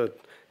that's going to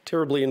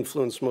terribly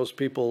influence most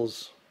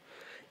people's.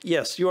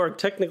 Yes, you are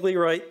technically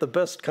right. The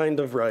best kind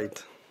of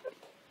right.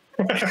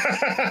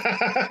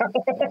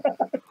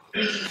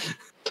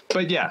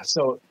 But yeah,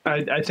 so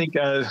I think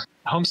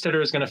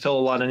Homesteader is going to fill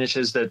a lot of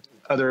niches that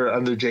other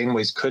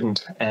Janeways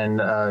couldn't.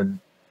 And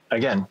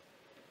again,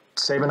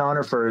 save an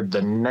honor for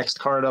the next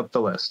card up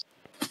the list.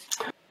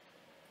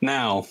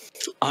 Now,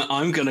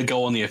 I'm going to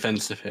go on the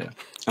offensive here,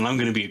 and I'm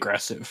going to be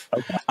aggressive.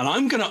 Okay. And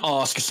I'm going to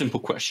ask a simple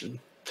question,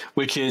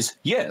 which is,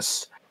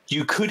 yes,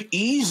 you could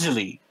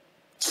easily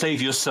save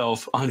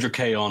yourself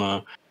 100k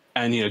honor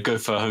and go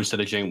for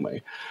Homesteader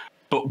Janeway.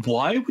 But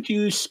why would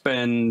you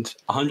spend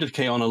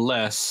 100k honor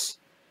less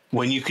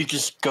when you could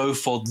just go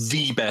for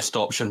the best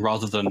option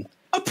rather than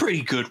a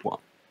pretty good one?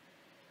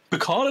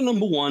 Picard at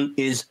number 1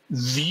 is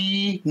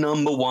the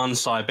number 1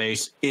 side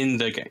base in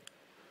the game.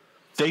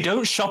 They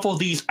don't shuffle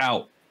these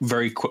out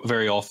very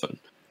often.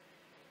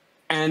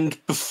 And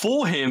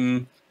before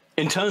him,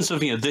 in terms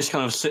of this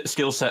kind of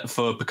skill set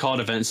for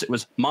Picard events, it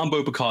was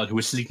Mambo Picard, who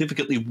was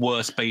significantly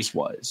worse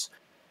base-wise.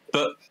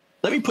 But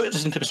let me put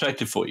this into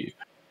perspective for you.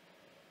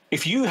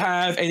 If you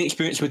have any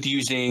experience with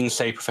using,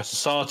 say, Professor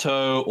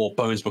Sato or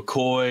Bones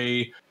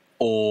McCoy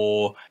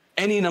or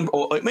any number,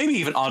 or maybe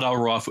even Ardal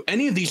Rafu,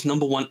 any of these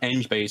number 1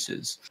 end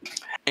bases,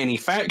 any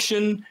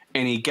faction,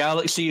 any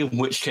galaxy in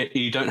which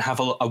you don't have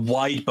a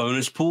wide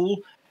bonus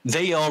pool,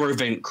 they are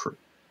event crew.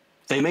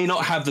 They may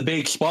not have the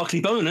big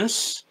sparkly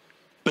bonus,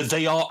 but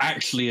they are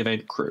actually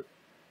event crew.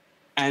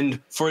 And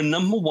for a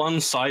number 1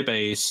 side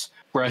base,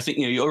 where I think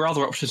your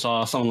other options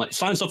are someone like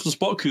Science Officer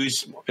Spock,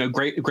 who's a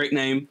great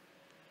name,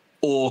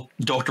 or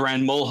Dr.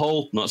 Ann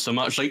Mulhole, not so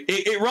much. Like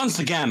it runs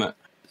the gamut.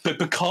 But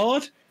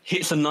Picard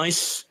hits a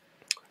nice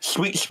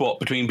sweet spot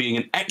between being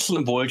an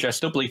excellent Voyager. I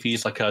still believe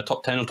he's like a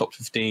top 10 or top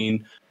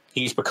 15.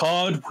 He's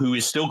Picard, who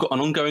has still got an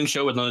ongoing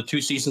show with another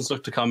 2 seasons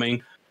left to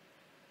coming.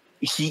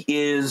 He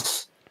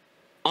is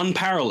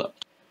unparalleled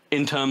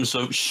in terms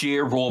of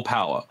sheer raw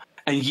power.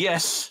 And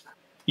yes,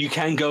 you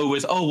can go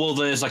with,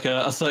 there's like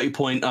a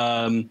 30-point,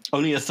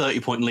 only a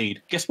 30-point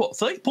lead. Guess what?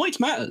 30 points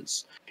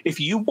matters. If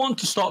you want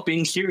to start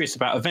being serious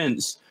about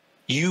events,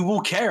 you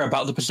will care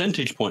about the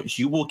percentage points.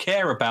 You will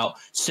care about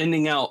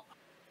sending out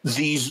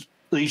these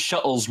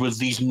shuttles with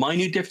these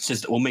minute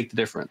differences that will make the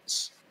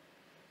difference.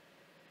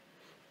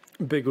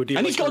 Big, would you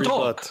and like he's got a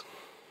dog.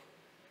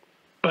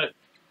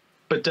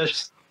 But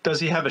does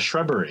he have a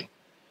shrubbery?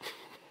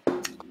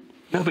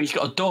 No, but he's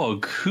got a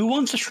dog. Who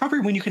wants a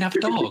shrubbery when you can have a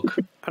dog?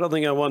 I don't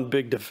think I want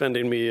Big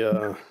defending me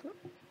at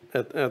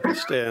the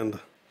stand.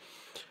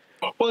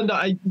 Well, no,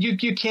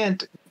 you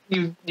can't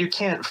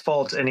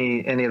fault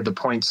any of the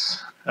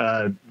points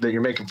that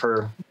you're making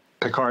for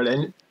Picard.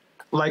 And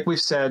like we've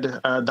said,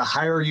 the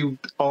higher you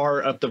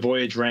are up the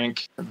voyage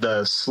rank,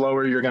 the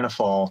slower you're going to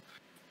fall.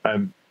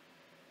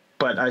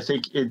 But I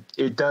think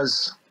it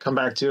does come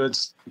back to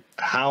it's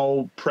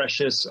how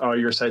precious are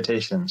your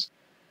citations.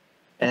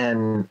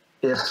 And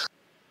if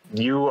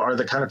you are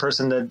the kind of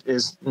person that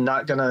is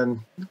not going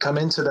to come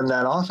into them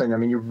that often, I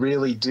mean, you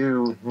really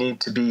do need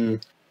to be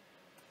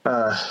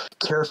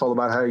careful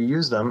about how you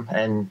use them.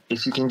 And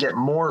if you can get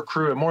more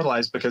crew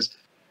immortalized, because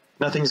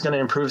nothing's going to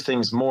improve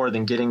things more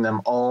than getting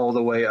them all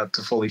the way up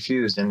to fully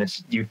fused. And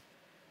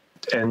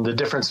the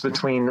difference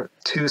between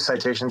 2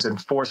 citations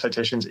and 4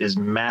 citations is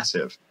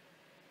massive,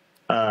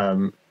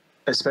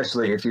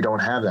 especially if you don't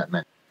have that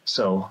many.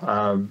 So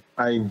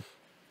I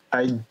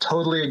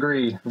totally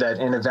agree that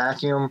in a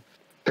vacuum,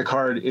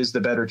 Picard is the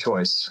better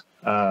choice.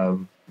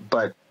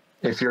 But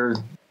if you're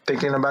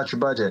thinking about your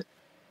budget,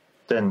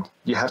 then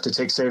you have to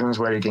take savings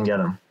where you can get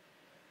them.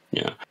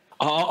 Yeah.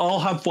 I'll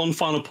have one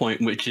final point,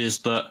 which is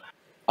that,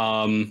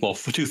 well,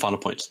 for 2 final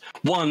points.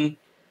 One,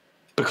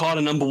 Picard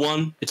and number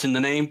 1, it's in the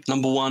name,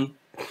 number 1.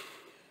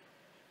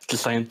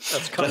 Just saying.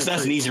 That's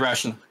an easy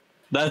ration.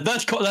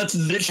 That's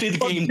literally the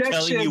game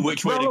telling you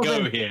which way to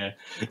go here.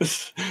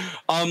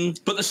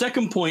 But the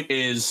second point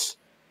is,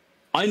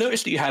 I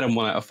noticed that you had him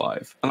 1 out of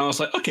 5. And I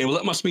was like, okay, well,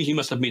 that must mean he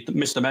must have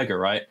missed Omega,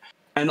 right?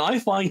 And I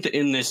find that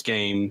in this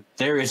game,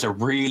 there is a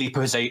really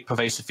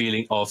pervasive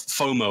feeling of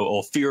FOMO,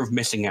 or fear of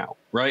missing out,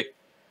 right?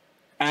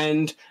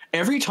 And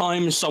every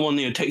time someone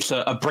takes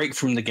a break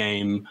from the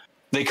game,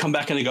 they come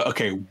back and they go,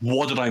 okay,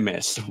 what did I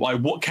miss?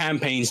 What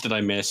campaigns did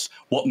I miss?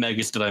 What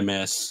megas did I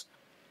miss?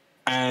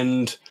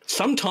 And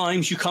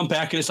sometimes you come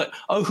back and it's like,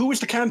 oh, who was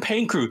the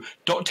campaign crew?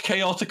 Dr.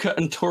 Chaotica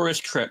and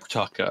Tourist Trip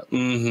Tucker.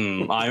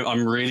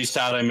 I'm really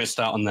sad I missed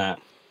out on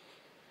that.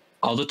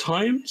 Other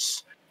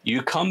times,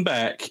 you come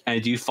back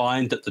and you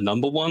find that the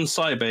number 1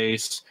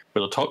 Sybase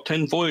with a top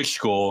 10 voyage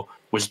score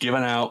was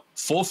given out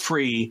for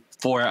free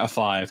 4 out of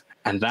 5.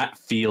 And that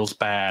feels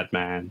bad,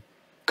 man.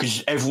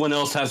 Because everyone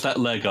else has that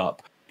leg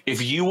up.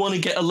 If you want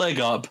to get a leg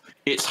up,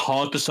 it's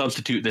hard to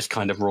substitute this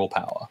kind of raw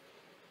power.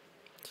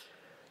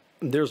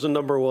 There's a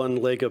number 1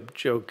 leg up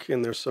joke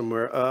in there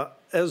somewhere.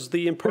 As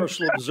the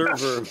impartial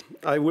observer,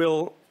 I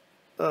will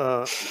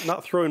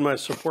not throw in my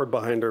support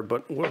behind her,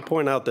 but will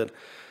point out that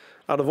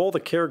out of all the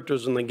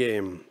characters in the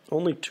game,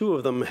 only 2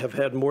 of them have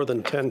had more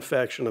than 10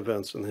 faction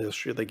events in the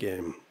history of the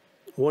game.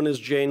 One is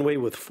Janeway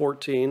with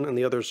 14, and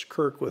the other is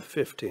Kirk with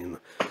 15.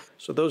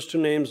 So those 2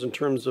 names, in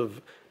terms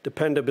of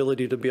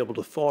dependability to be able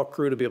to thaw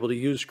crew, to be able to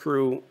use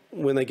crew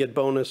when they get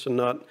bonus and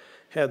not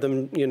have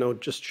them,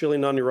 just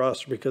chilling on your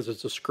roster because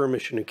it's a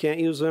skirmish and you can't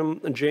use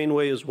them,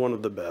 Janeway is one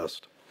of the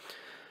best.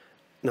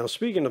 Now,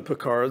 speaking of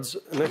Picards,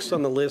 next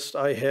on the list,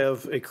 I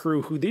have a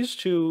crew who these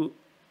 2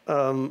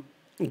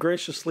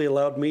 graciously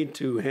allowed me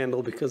to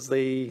handle because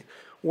they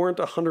weren't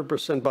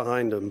 100%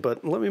 behind him.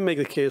 But let me make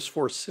the case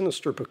for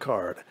Sinister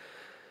Picard.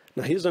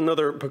 Now, he's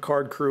another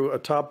Picard crew, a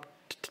top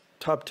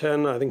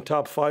 10, I think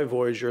top 5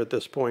 Voyager at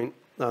this point.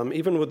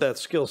 Even with that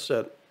skill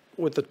set,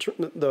 with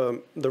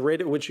the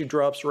rate at which he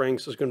drops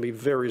ranks is going to be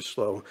very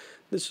slow.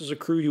 This is a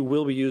crew you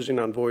will be using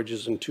on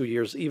voyages in 2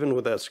 years, even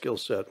with that skill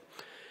set.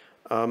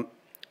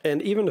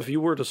 And even if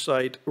you were to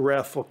cite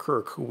Wrathful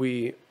Kirk, who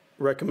we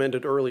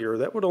recommended earlier,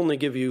 that would only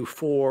give you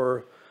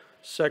 4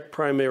 sec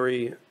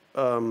primary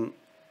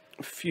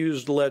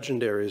fused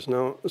legendaries.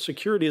 Now,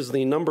 security is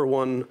the number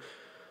 1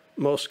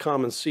 most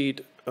common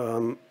seat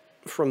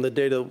from the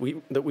data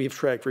that we've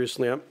tracked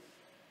recently.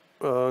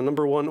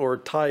 Number 1 or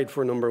tied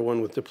for number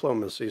 1 with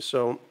diplomacy.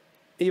 So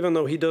even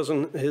though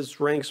his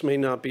ranks may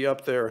not be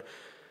up there,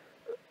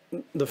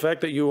 the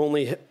fact that you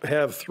only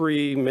have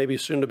 3, maybe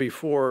soon to be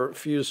 4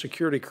 fused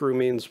security crew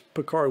means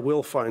Picard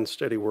will find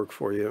steady work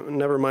for you. And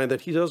never mind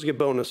that he does get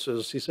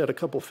bonuses. He's had a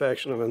couple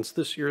faction events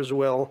this year as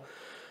well.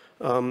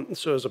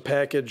 So as a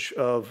package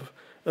of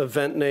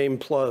event name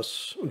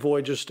plus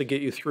voyages to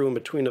get you through in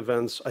between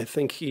events, I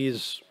think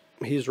he's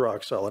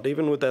rock solid.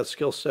 Even with that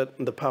skill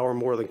set, the power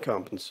more than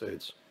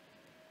compensates.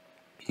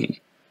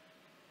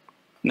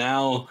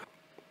 Now,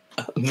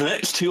 the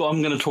next 2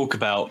 I'm going to talk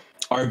about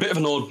are a bit of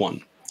an odd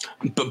one,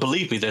 but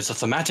believe me, there's a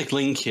thematic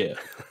link here.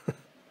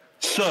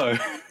 So,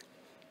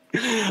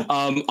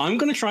 I'm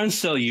going to try and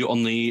sell you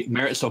on the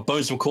merits of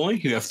Bones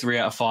McCoy, who have 3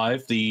 out of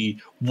 5. The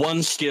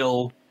 1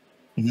 skill,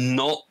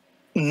 not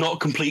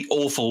complete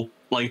awful.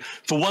 Like,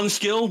 for 1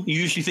 skill, you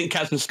usually think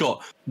Captain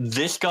Scott.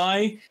 This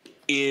guy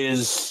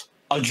is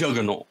a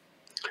juggernaut.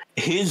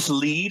 His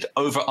lead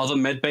over other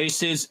med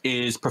bases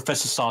is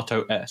Professor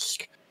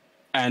Sato-esque.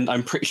 And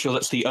I'm pretty sure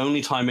that's the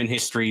only time in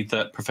history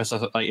that Professor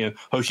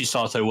Hoshi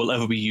Sato will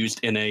ever be used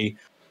in a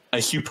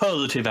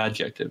superlative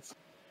adjective.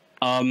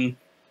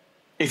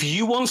 If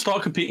you want to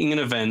start competing in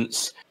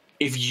events,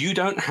 if you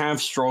don't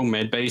have strong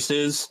med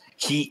bases,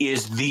 he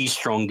is the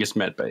strongest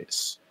med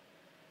base.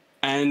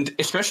 And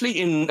especially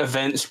in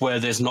events where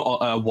there's not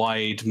a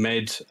wide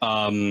med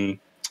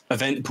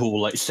event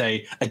pool, like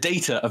say a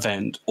data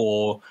event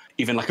or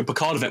even like a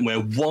Picard event where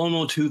 1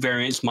 or 2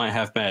 variants might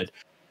have med.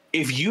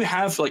 If you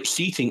have like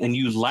seating and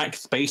you lack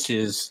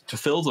spaces to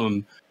fill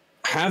them,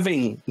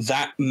 having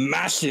that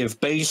massive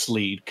base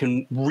lead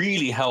can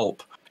really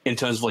help in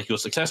terms of like your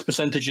success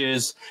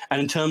percentages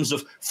and in terms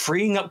of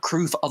freeing up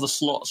crew for other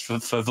slots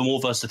for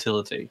more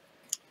versatility.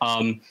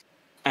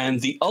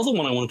 And the other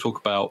one I want to talk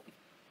about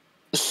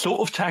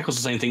sort of tackles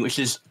the same thing, which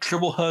is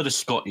Tribble Herder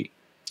Scotty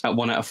at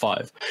 1 out of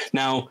 5.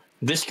 Now,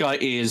 this guy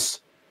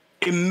is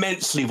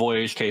immensely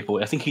voyage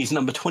capable. I think he's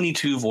number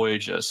 22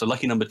 Voyager, so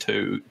lucky number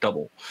 2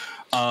 double.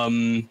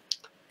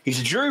 He's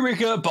a jury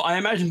rigger, but I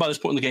imagine by this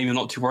point in the game you're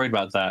not too worried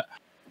about that.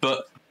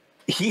 But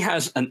he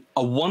has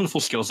a wonderful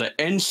skill set,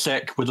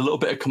 NSEC with a little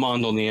bit of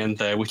command on the end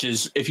there, which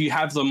is, if you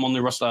have them on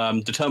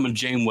the determined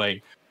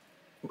Janeway,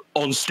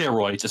 on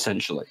steroids,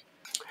 essentially.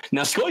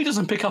 Now, Scotty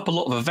doesn't pick up a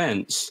lot of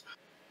events,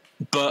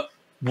 but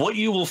what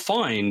you will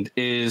find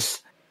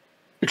is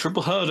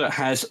Tribble Herder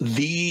has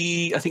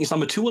I think it's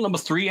number 2 or number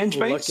 3 Eng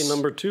base. Lucky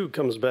number 2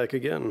 comes back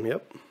again,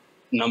 yep.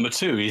 Number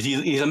 2.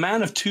 He's a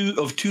man of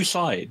two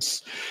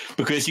sides,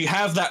 because you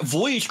have that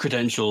voyage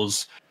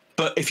credentials,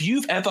 but if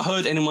you've ever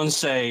heard anyone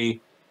say,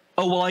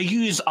 oh, well, I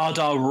use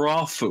Adar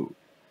Rafu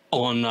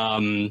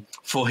on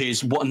for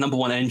his number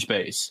 1 Eng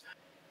base,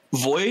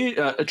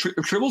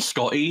 Tribble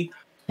Scotty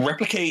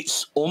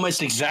replicates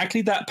almost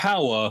exactly that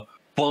power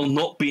while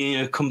not being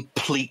a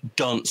complete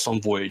dunce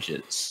on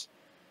voyages.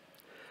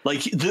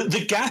 Like,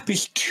 the gap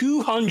is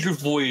 200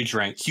 voyage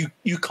ranks.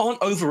 You can't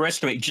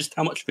overestimate just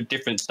how much of a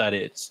difference that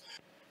is.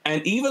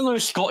 And even though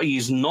Scotty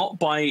is not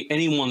by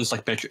anyone's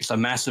like metrics a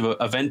massive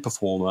event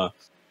performer,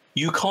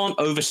 you can't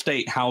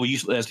overstate how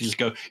useful it is to just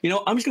go, you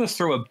know, I'm just going to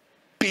throw a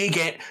big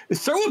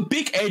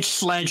edge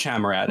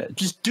sledgehammer at it.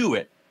 Just do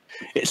it.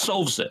 It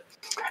solves it.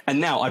 And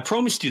now, I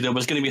promised you there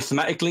was going to be a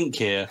thematic link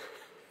here.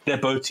 They're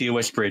both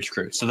TOS bridge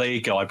crew. So there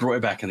you go. I brought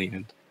it back in the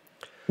end.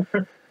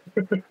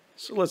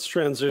 So let's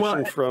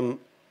transition from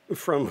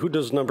who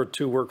does number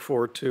 2 work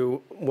for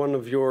to one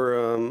of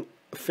your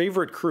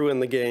favorite crew in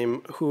the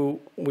game, who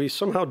we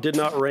somehow did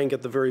not rank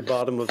at the very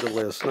bottom of the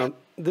list. Now,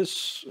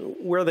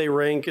 where they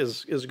rank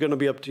is going to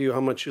be up to you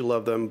how much you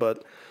love them,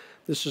 but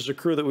this is a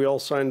crew that we all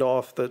signed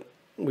off that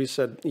we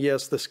said,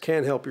 yes, this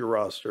can help your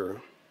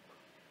roster.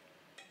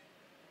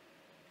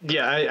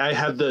 Yeah, I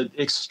have the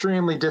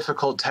extremely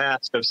difficult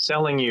task of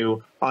selling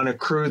you on a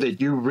crew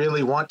that you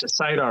really want to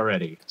cite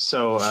already.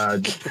 So,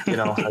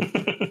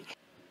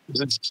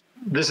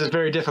 this is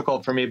very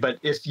difficult for me. But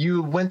if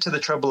you went to the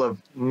trouble of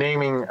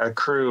naming a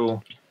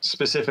crew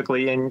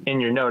specifically in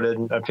your note,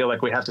 and I feel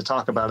like we have to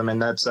talk about him,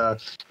 and that's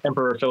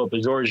Emperor Philippa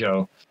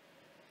Georgiou,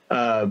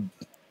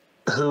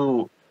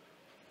 who,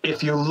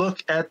 if you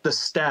look at the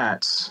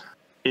stats,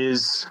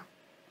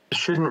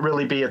 shouldn't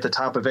really be at the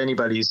top of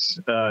anybody's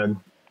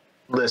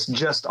list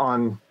just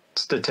on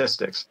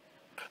statistics.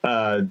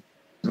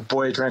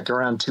 Voyage rank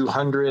around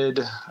 200,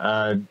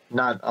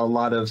 not a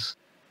lot of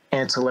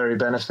ancillary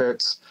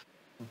benefits,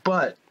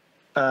 but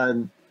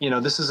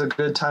this is a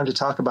good time to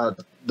talk about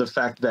the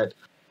fact that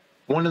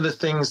one of the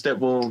things that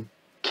will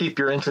keep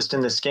your interest in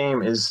this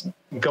game is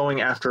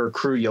going after a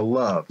crew you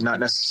love, not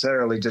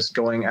necessarily just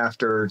going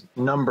after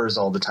numbers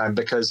all the time,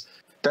 because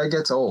that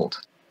gets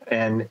old.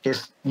 And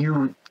if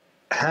you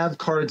have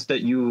cards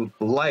that you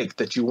like,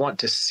 that you want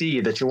to see,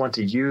 that you want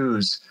to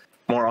use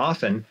more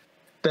often,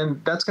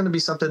 then that's going to be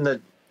something that,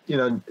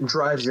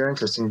 drives your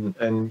interest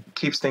and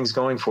keeps things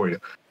going for you.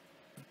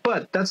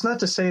 But that's not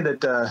to say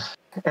that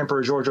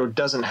Emperor Georgiou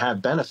doesn't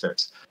have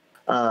benefits.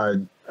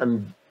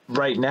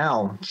 Right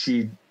now,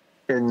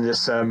 in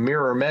this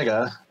Mirror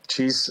Mega,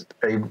 she's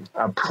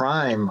a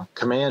prime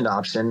command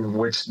option,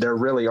 which there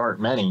really aren't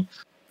many.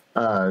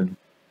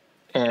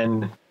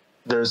 And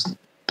there's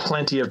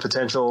plenty of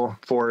potential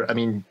for,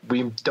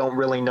 we don't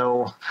really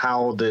know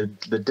how the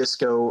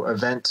disco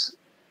event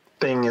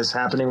thing is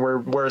happening.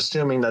 We're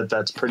assuming that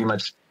that's pretty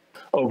much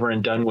over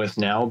and done with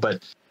now,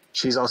 but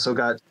she's also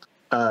got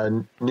a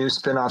new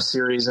spin-off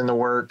series in the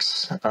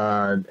works,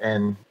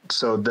 and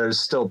so there's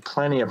still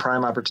plenty of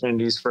prime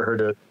opportunities for her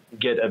to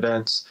get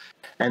events.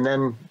 And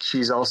then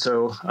she's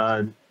also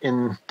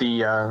in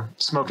the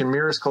Smoke and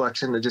Mirrors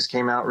collection that just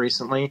came out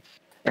recently,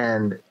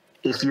 and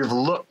if you've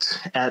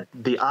looked at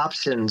the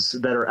options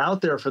that are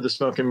out there for the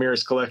Smoke and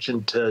Mirrors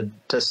collection to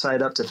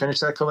cite up to finish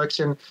that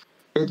collection,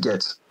 it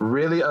gets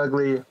really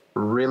ugly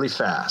really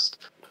fast.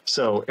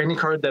 So any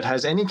card that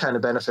has any kind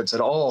of benefits at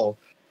all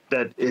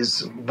that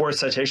is worth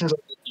citations,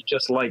 you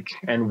just like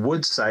and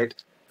would cite,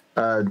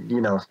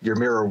 your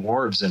Mirror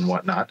Warbs and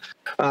whatnot,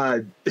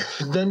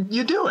 then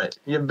you do it.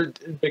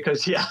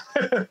 Because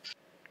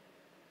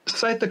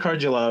cite the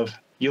card you love.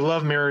 You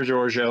love Mirror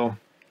Georgiou.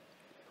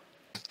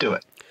 Do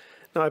it.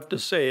 Now, I have to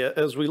say,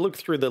 as we look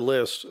through the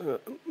list,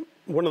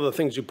 one of the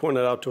things you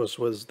pointed out to us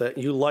was that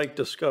you like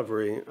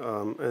Discovery,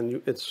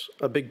 and it's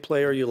a big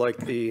player. You like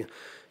the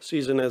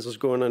season as it's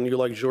going on. You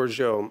like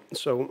Georgiou.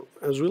 So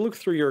as we look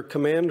through your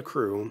command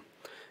crew,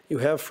 you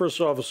have First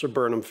Officer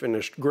Burnham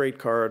finished. Great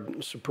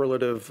card,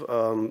 superlative,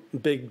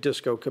 big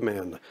disco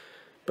command.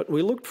 But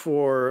we looked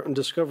for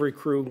Discovery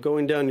crew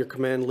going down your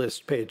command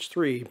list, page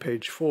 3,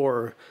 page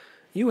 4.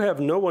 You have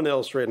no one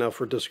else right now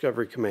for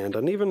Discovery Command,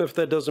 and even if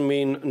that doesn't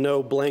mean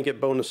no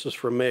blanket bonuses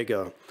for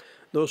Mega,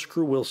 those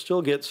crew will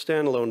still get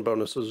standalone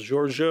bonuses.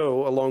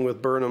 Georgiou, along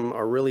with Burnham,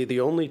 are really the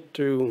only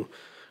two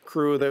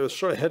crew that was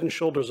sort of head and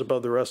shoulders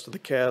above the rest of the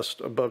cast,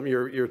 above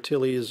your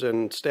Tillys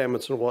and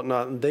Stamets and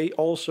whatnot. And they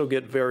also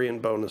get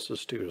variant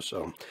bonuses too.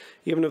 So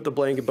even if the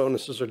blanket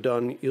bonuses are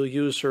done, you'll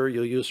use her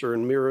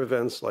in mirror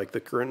events like the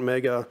current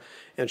Mega,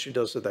 and she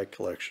does that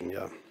collection.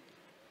 Yeah.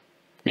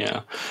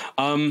 Yeah.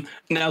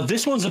 Now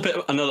this one's a bit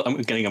another. I'm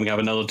going to have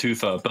another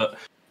twofer, but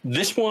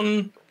this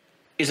one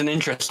is an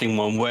interesting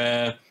one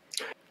where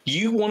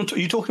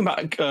you're talking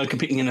about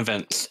competing in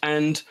events,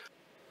 and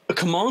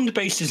command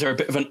bases are a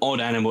bit of an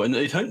odd animal, and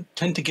they don't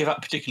tend to give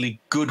out particularly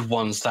good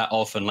ones that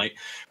often. Like,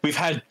 we've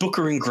had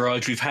Booker and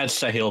Grudge, we've had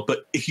Sahil,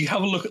 but if you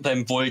have a look at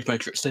them voyage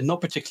metrics, they're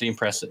not particularly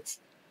impressive.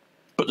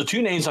 But the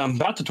two names I'm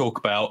about to talk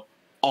about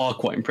are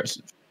quite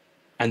impressive,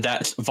 and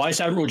that's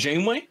Vice Admiral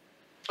Janeway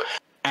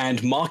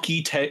and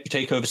Maquis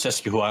Takeover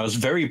Seska, who I was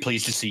very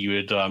pleased to see you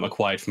had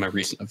acquired from a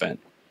recent event.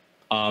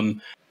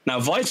 Now,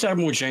 Vice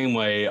Admiral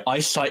Janeway, I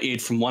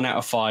cited from 1 out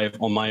of 5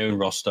 on my own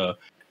roster,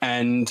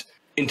 and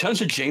in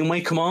terms of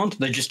Janeway command,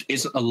 there just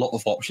isn't a lot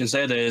of options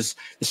there. There's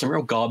some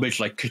real garbage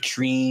like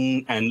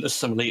Katrine and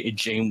assimilated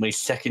Janeway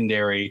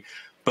secondary.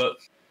 But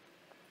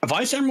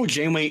Vice Admiral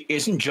Janeway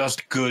isn't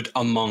just good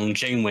among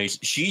Janeways.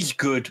 She's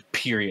good,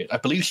 period. I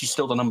believe she's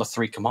still the number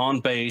 3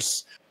 command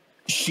base.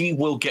 She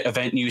will get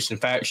event use in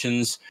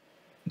factions.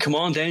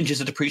 Command Eng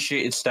is a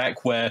depreciated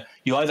stack where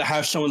you either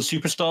have someone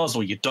superstars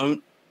or you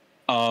don't.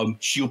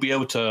 She'll be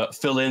able to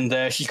fill in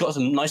there. She's got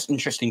some nice,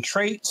 interesting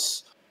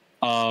traits.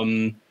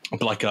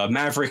 Like a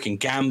Maverick and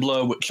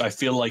Gambler, which I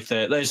feel like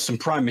there's some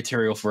prime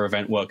material for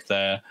event work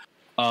there.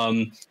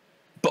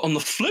 But on the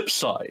flip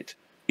side,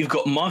 you've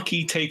got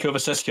Maquis Takeover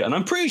Seska, and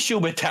I'm pretty sure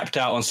we're tapped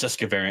out on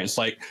Seska variants.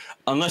 Like,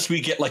 unless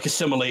we get like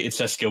assimilated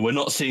Seska, we're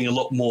not seeing a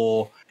lot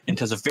more in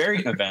terms of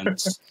variant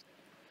events.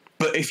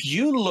 But if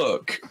you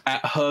look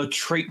at her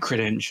trait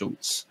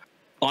credentials,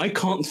 I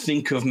can't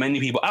think of many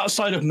people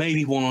outside of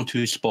maybe 1 or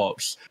 2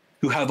 spots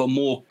who have a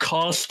more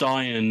cast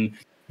iron,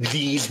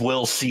 these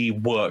will see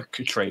work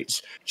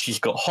traits. She's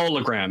got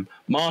Hologram,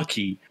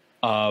 Maquis,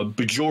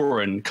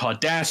 Bajoran,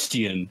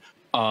 Cardassian,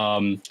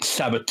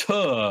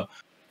 Saboteur.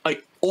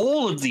 Like,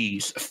 all of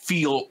these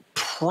feel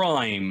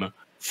prime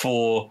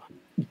for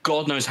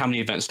God knows how many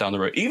events down the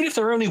road. Even if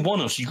there are only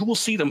one-offs, you will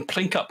see them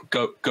plink up,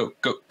 go,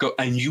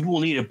 and you will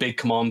need a big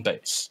command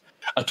base.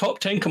 A top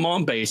 10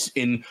 command base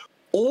in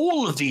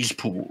all of these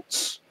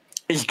pools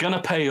is going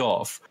to pay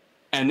off.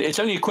 And it's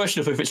only a question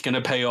of if it's going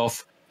to pay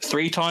off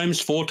 3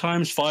 times, 4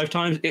 times, 5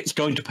 times. It's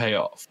going to pay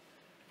off.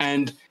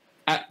 And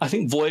at, I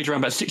think, Voyage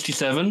around about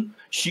 67,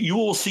 you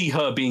will see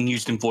her being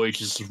used in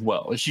Voyages as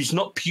well. She's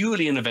not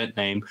purely an event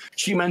name.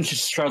 She manages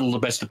to straddle the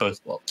best of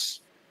both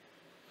worlds.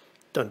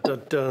 Dun,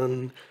 dun,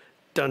 dun.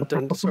 Dun,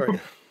 dun. Sorry.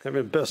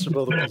 Having best of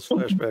both worlds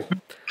flashback.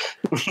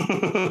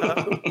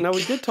 Now,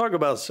 we did talk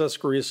about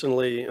Seska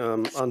recently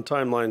on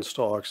Timelines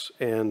Talks,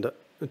 and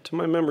to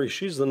my memory,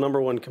 she's the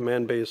 #1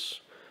 command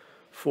base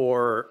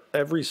for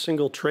every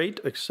single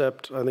trait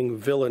except, I think,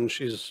 Villain.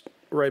 She's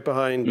right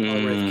behind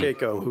Wraith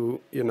Keiko,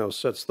 who,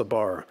 sets the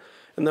bar.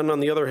 And then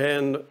on the other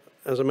hand,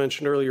 as I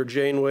mentioned earlier,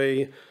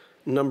 Janeway,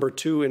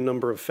 #2 in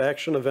number of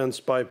faction events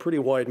by pretty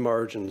wide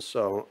margins.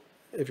 So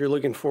if you're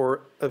looking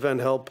for event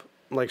help,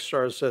 like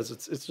Stars says,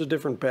 it's a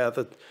different path.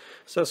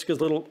 Seska's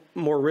a little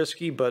more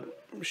risky,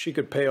 but she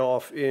could pay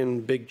off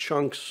in big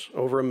chunks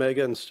over a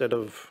Mega instead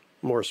of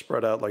more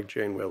spread out like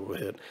Janeway will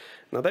hit.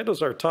 Now, that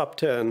was our top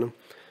 10,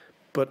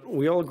 but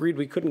we all agreed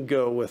we couldn't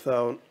go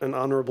without an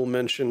honorable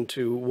mention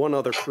to one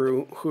other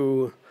crew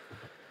who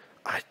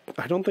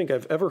I don't think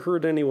I've ever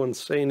heard anyone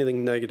say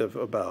anything negative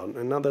about.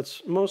 And now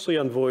that's mostly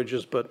on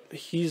Voyages, but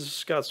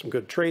he's got some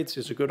good traits.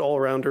 He's a good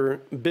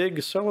all-rounder.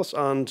 Big, sell us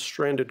on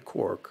Stranded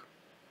Quark.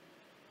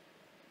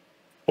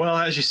 Well,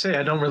 as you say,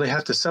 I don't really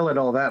have to sell it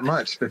all that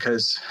much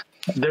because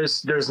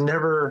there's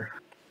never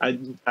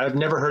I've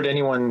never heard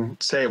anyone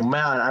say,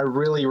 "Man, I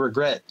really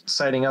regret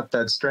citing up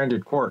that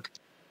Stranded Quark."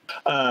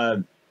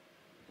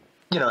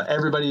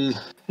 Everybody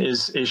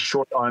is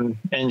short on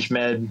Eng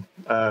Med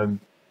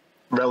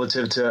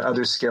relative to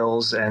other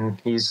skills, and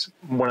he's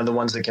one of the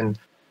ones that can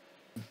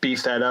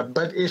beef that up.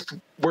 But if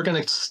we're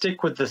going to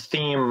stick with the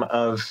theme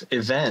of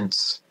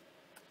events,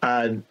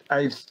 I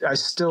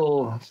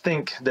still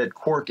think that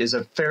Quark is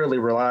a fairly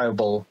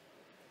reliable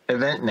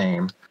event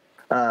name.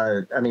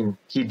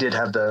 He did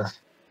have the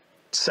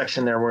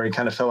section there where he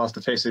kind of fell off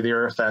the face of the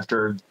earth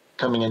after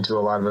coming into a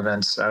lot of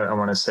events, I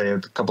want to say a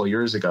couple of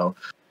years ago.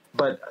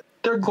 But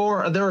there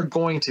are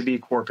going to be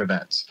Quark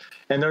events,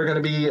 and there are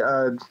going to be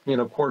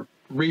Quark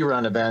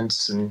rerun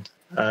events, and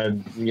they're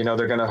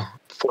going to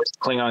force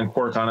Klingon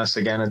Quark on us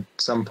again at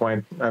some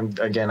point.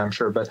 Again, I'm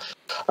sure, but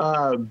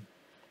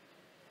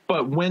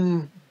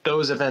when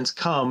those events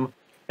come,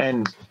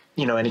 and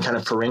any kind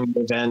of Ferengi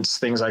events,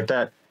 things like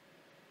that,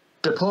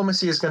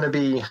 diplomacy is going to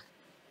be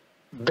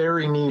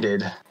very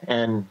needed,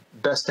 and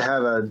best to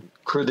have a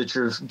crew that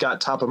you've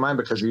got top of mind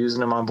because you're using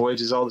them on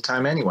Voyages all the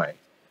time anyway.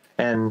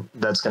 And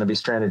that's going to be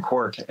Stranded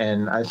Quark.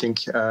 And I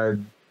think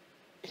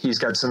he's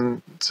got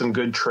some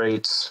good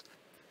traits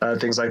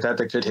things like that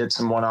could hit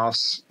some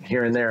one-offs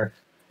here and there.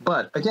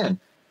 But again,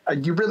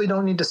 you really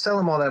don't need to sell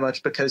him all that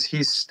much because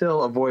he's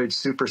still a Voyage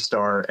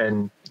superstar,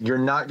 and you're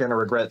not going to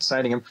regret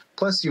signing him.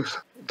 Plus, you've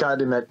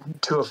got him at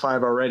 2 of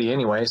 5 already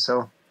anyway.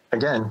 So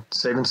again,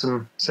 saving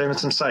some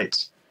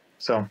cites.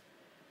 So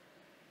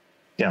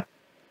yeah.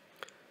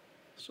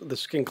 So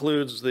this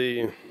concludes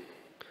the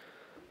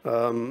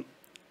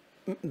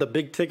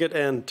big ticket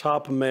and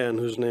top man,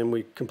 whose name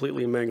we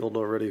completely mangled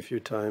already a few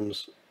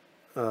times.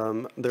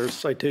 There's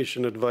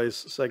citation advice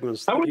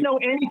segments. I wouldn't know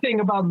anything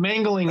about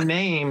mangling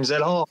names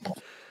at all.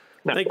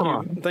 No,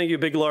 Thank you,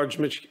 Big Large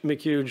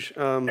McHuge.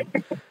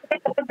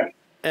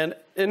 And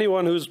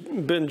anyone who's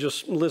been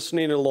just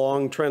listening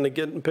along, trying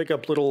to pick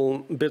up little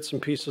bits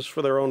and pieces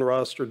for their own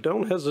roster,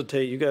 don't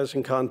hesitate. You guys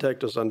can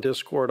contact us on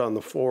Discord, on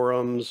the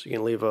forums. You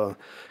can leave a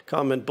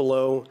comment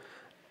below.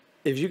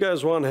 If you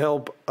guys want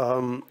help,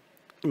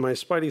 my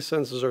spidey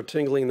senses are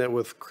tingling that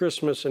with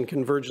Christmas and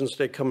Convergence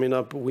Day coming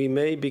up, we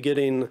may be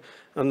getting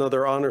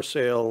another honor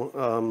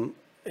sale.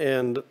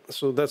 And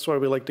so that's why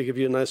we like to give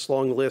you a nice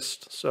long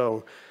list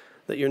so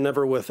that you're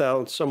never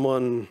without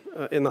someone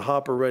in the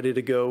hopper ready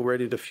to go,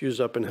 ready to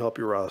fuse up and help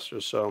your roster.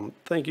 So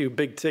thank you,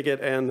 Big Ticket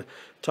and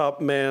Top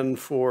Man,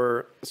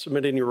 for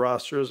submitting your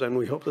rosters, and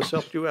we hope this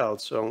helped you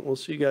out. So we'll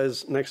see you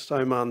guys next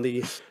time on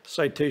the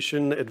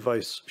Citation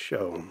Advice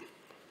Show.